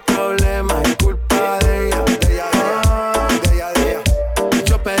 Qué problema es culpa de ella.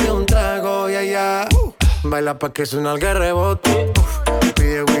 Yo pedí un trago y ella baila pa' que suena el rebote.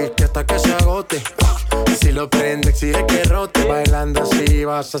 Pide whisky hasta que se agote. Si lo prende exige que rote. Bailando así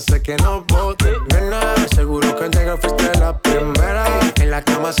vas a hacer que no bote. Nena, seguro que al llegar fuiste la primera. En la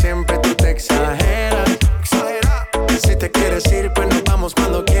cama siempre tú te exageras. Si te quieres ir pues nos vamos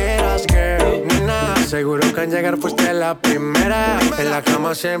cuando quieras, girl. Nena, seguro que al llegar fuiste la primera. En la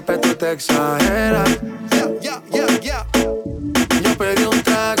cama siempre tú te exageras. Yo pedí un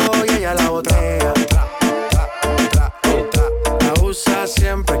trago y ella la botella. La usa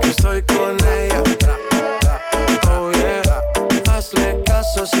siempre que estoy con ella. Oh yeah, hazle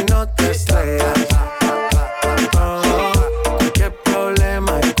caso si no te estrellas. Qué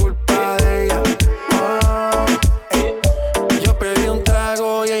problema es culpa de ella. Yo pedí un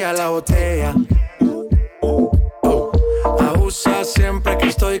trago y ella la botella. La usa siempre que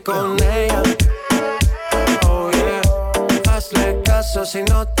estoy con ella. Oh yeah, hazle caso si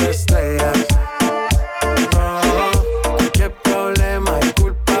no te estrellas. Qué problema es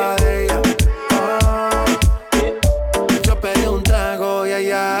culpa de ella. Yo pedí un trago y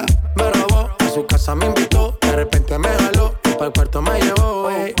ella me robó. A su casa me invitó, de repente me jaló y pa'l cuarto me llevó.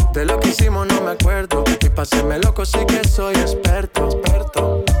 De lo que hicimos no me acuerdo y pa' hacerme loco sí que soy experto.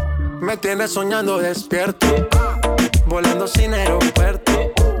 Me tienes soñando despierto, volando sin aeropuerto.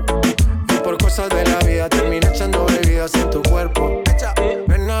 Y por cosas de la vida terminé echando bebidas en tu cuerpo.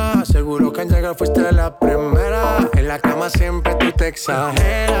 Nena, seguro que al llegar fuiste la primera. En la cama siempre tú te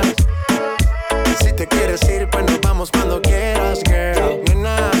exageras. Si te quieres ir, pues nos vamos cuando quieras, girl.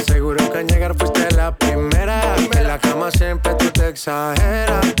 Nena, seguro que al llegar fuiste la primera. En la cama siempre tú te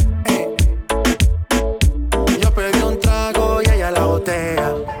exageras. Yo pedí un trago y ella la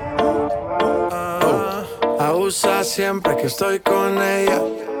botella. La usa siempre que estoy con ella.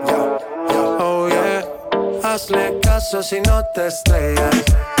 Oh yeah, hazle caso si no te estrellas.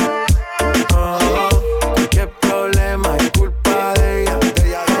 Qué problema es culpa de ella.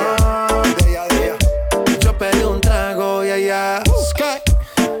 Yo pedí un trago y ella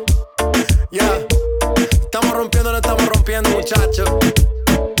estamos rompiendo, no estamos rompiendo, muchachos.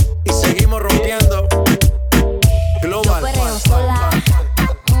 Y seguimos rompiendo. Global. Yo perreo sola.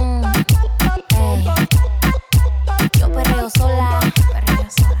 Yo perreo sola.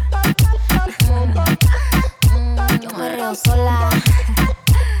 Yo perreo sola.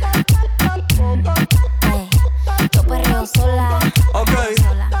 Yo perreo sola.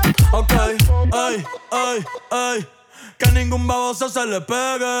 Ok, ay. Que ningún baboso se le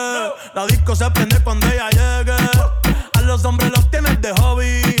pegue. La disco se prende cuando ella llegue. A los hombres los tienes de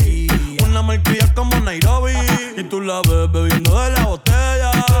hobby. Una malcria como Nairobi. Y tú la ves bebiendo de la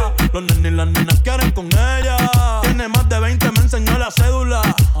botella. Los nenes y las nenas quieren con ella. Tiene más de 20, me enseñó la cédula.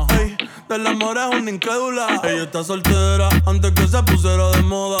 Ey, del amor es una incrédula. Ella está soltera antes que se pusiera de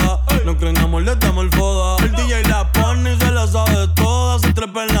moda. No creen amor, le damos el foda. El DJ la pone y se la sabe toda. Se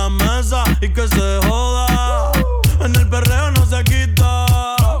trepa en la mesa y que se joda. En el perreo no se quita.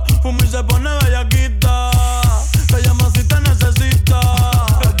 Fuma y se pone bellaquita. Te llama si te necesita.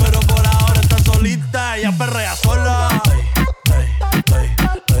 Pero por ahora está solita. Ella perrea sola.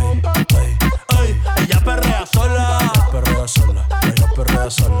 Ella perrea sola. Ella perrea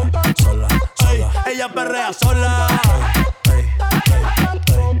sola.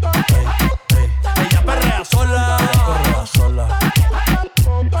 Ella perrea sola.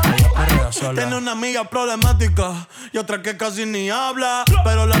 Ella perrea sola. Tiene una amiga problemática y otra que casi ni habla,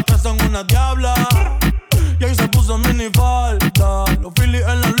 pero las tres son una diabla. Y ahí se puso minifalda, los Phillies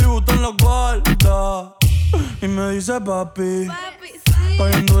en la Louis Vuitton los guarda. Y me dice papi, está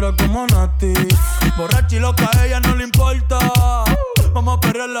bien dura como Nati. Borracha y loca, a ella no le importa. Vamos a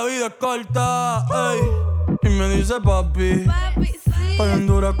perrear, la vida es corta, ey. Y me dice papi, bien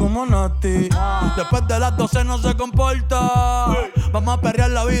dura como Nati. Después de las 12 no se comporta. Vamos a perrear,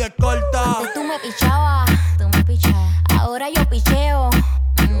 la vida es corta. Antes tú me pichabas, ahora yo picheo.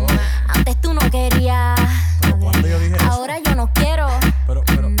 Antes tú no querías, ahora yo no quiero.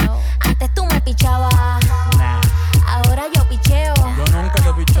 No. Antes tú me pichabas, ahora yo picheo. Yo nunca te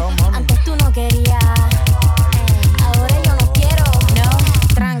he pichado, mami. Antes tú no querías, ahora yo no quiero. No,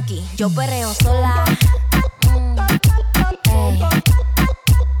 tranqui, yo perreo sola.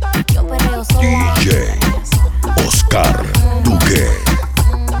 Yo perreo sola. DJ Oscar Duque.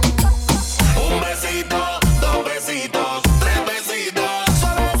 Un besito, dos besitos, tres besitos.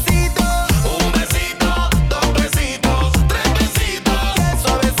 Suavecito. Un besito, dos besitos, tres besitos.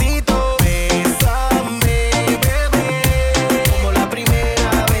 Suavecito. Bésame, bebé, como la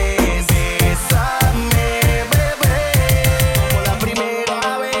primera vez. Bésame, bebé, como la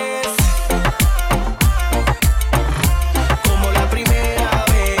primera vez. Como la primera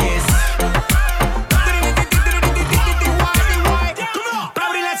vez. Para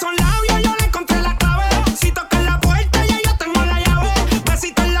abrirle esos labios yo le encontré la clave. Si tocas la puerta ya yo tengo la llave.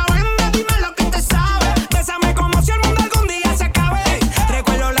 Besito en la venda, dime lo que te sabe. Bésame como si el mundo algún día se acabe.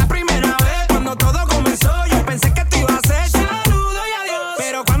 Recuerdo la primera vez cuando todo comenzó. Yo pensé que te iba a hacer saludo y adiós.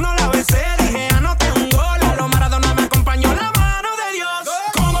 Pero cuando la besé dije anoté un gol. A lo Maradona me acompañó la mano de Dios.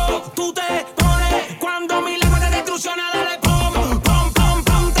 ¿Cómo tú te pones cuando mi lengua te destrucciona? Dale pom, pom, pom,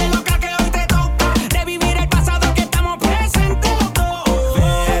 pom. Te loca que hoy te toca revivir el pasado que estamos presentes los dos.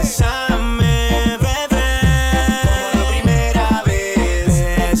 Bésame, bebé, como la primera vez.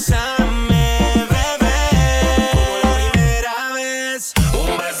 Bésame, bebé, como la primera vez.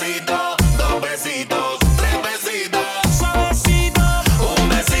 Un besito, dos besitos, tres besitos. Suavecito, Un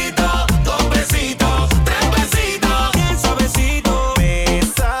besito, dos besitos, tres besitos. bien suavecito.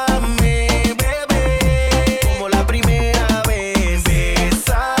 Bésame, bebé, como la primera vez.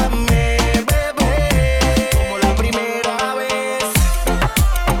 Bésame, bebé, como la primera vez.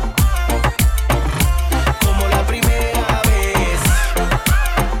 Como la primera vez.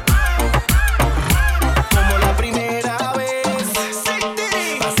 Como la primera vez.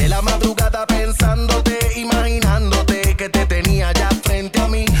 Pasé la madrugada pensándote, imaginándote que te tenía ya frente a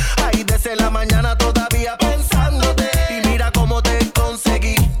mí. Ahí desde la mañana todavía pensándote. Y mira cómo te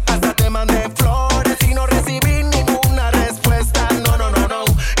conseguí. Hasta te mandé flores y no recibí ninguna respuesta. No, no, no, no.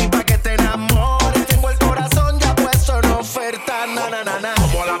 Y pa' que te enamores, tengo el corazón ya puesto en oferta. Na, na, na, na.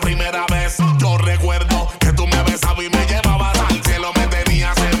 Como la primera vez, yo recuerdo que tú me besabas y me llevabas al cielo, me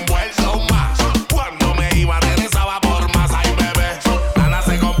tenías envuelto más. Cuando me iba regresaba por más, ay bebé, nada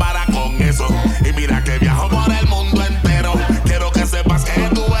se compara con eso. Y mira que viajo por el mundo entero. Quiero que sepas que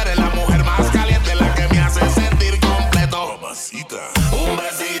tú eres la mujer más caliente, la que me hace sentir completo. Mamacita. Un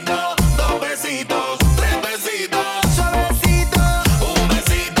besito, dos besitos, tres besitos. Suavecito. Un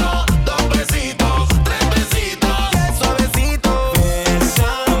besito, dos besitos, tres besitos. Suavecito.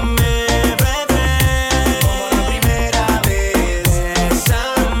 Bésame, bebé, como la primera vez.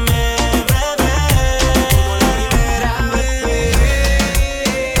 Bésame, bebé, como la primera vez.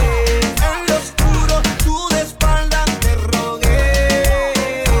 En lo oscuro, tú de espalda te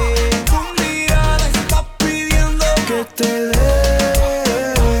rogué. Tu mirada está pidiendo que te dé.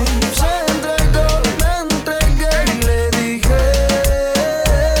 Se entregó, me entregué y le dije.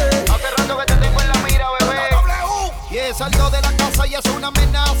 Hace rato que te tengo en la mira, bebé. Y él salió de la casa y es una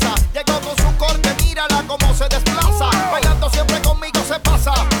amenaza. Llegó con su corte, mírala cómo se desplaza. Bailando siempre conmigo se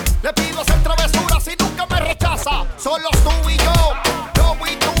pasa. Le pido hacer travesuras y nunca me rechaza. Solo tú y yo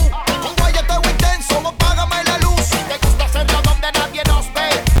y tú. Un guayeteo intenso, apágame la luz. Te gusta hacerlo donde nadie nos ve.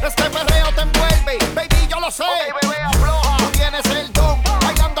 Este perreo te envuelve, baby, yo lo sé. Bebé, afloja. Tú tienes el don,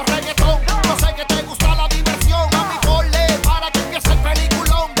 bailando reggaetón. Yo sé que te gusta la diversión. A mi ponle, para que empiece el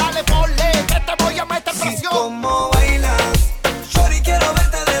peliculón. Dale, ponle, que te voy a meter presión. ¿Cómo bailas? Shorty, quiero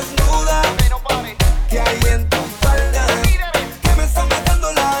verte desnuda. ¿Qué hay en tu falda? Que me está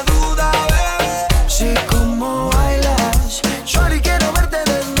matando la duda, bebé. Sí, ¿cómo bailas?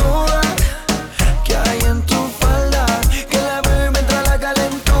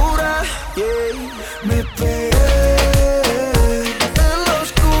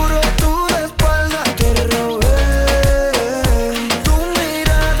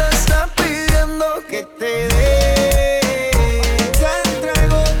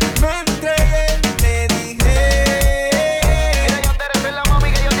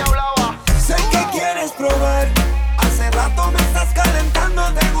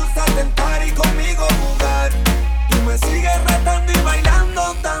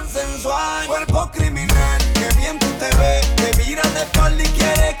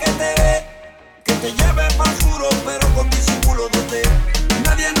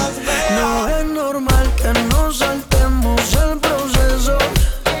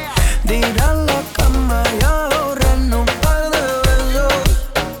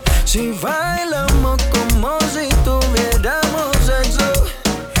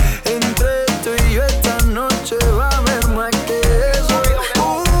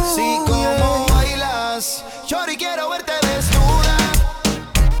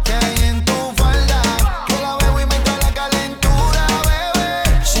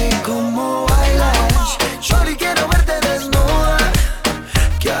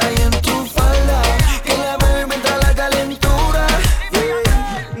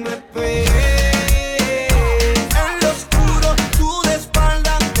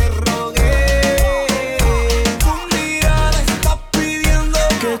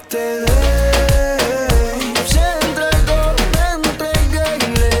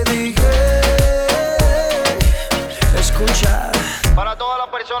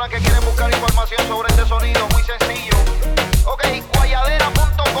 personas que quieren buscar información sobre este sonido, muy sencillo. Ok,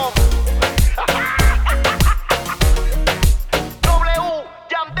 guayadera.com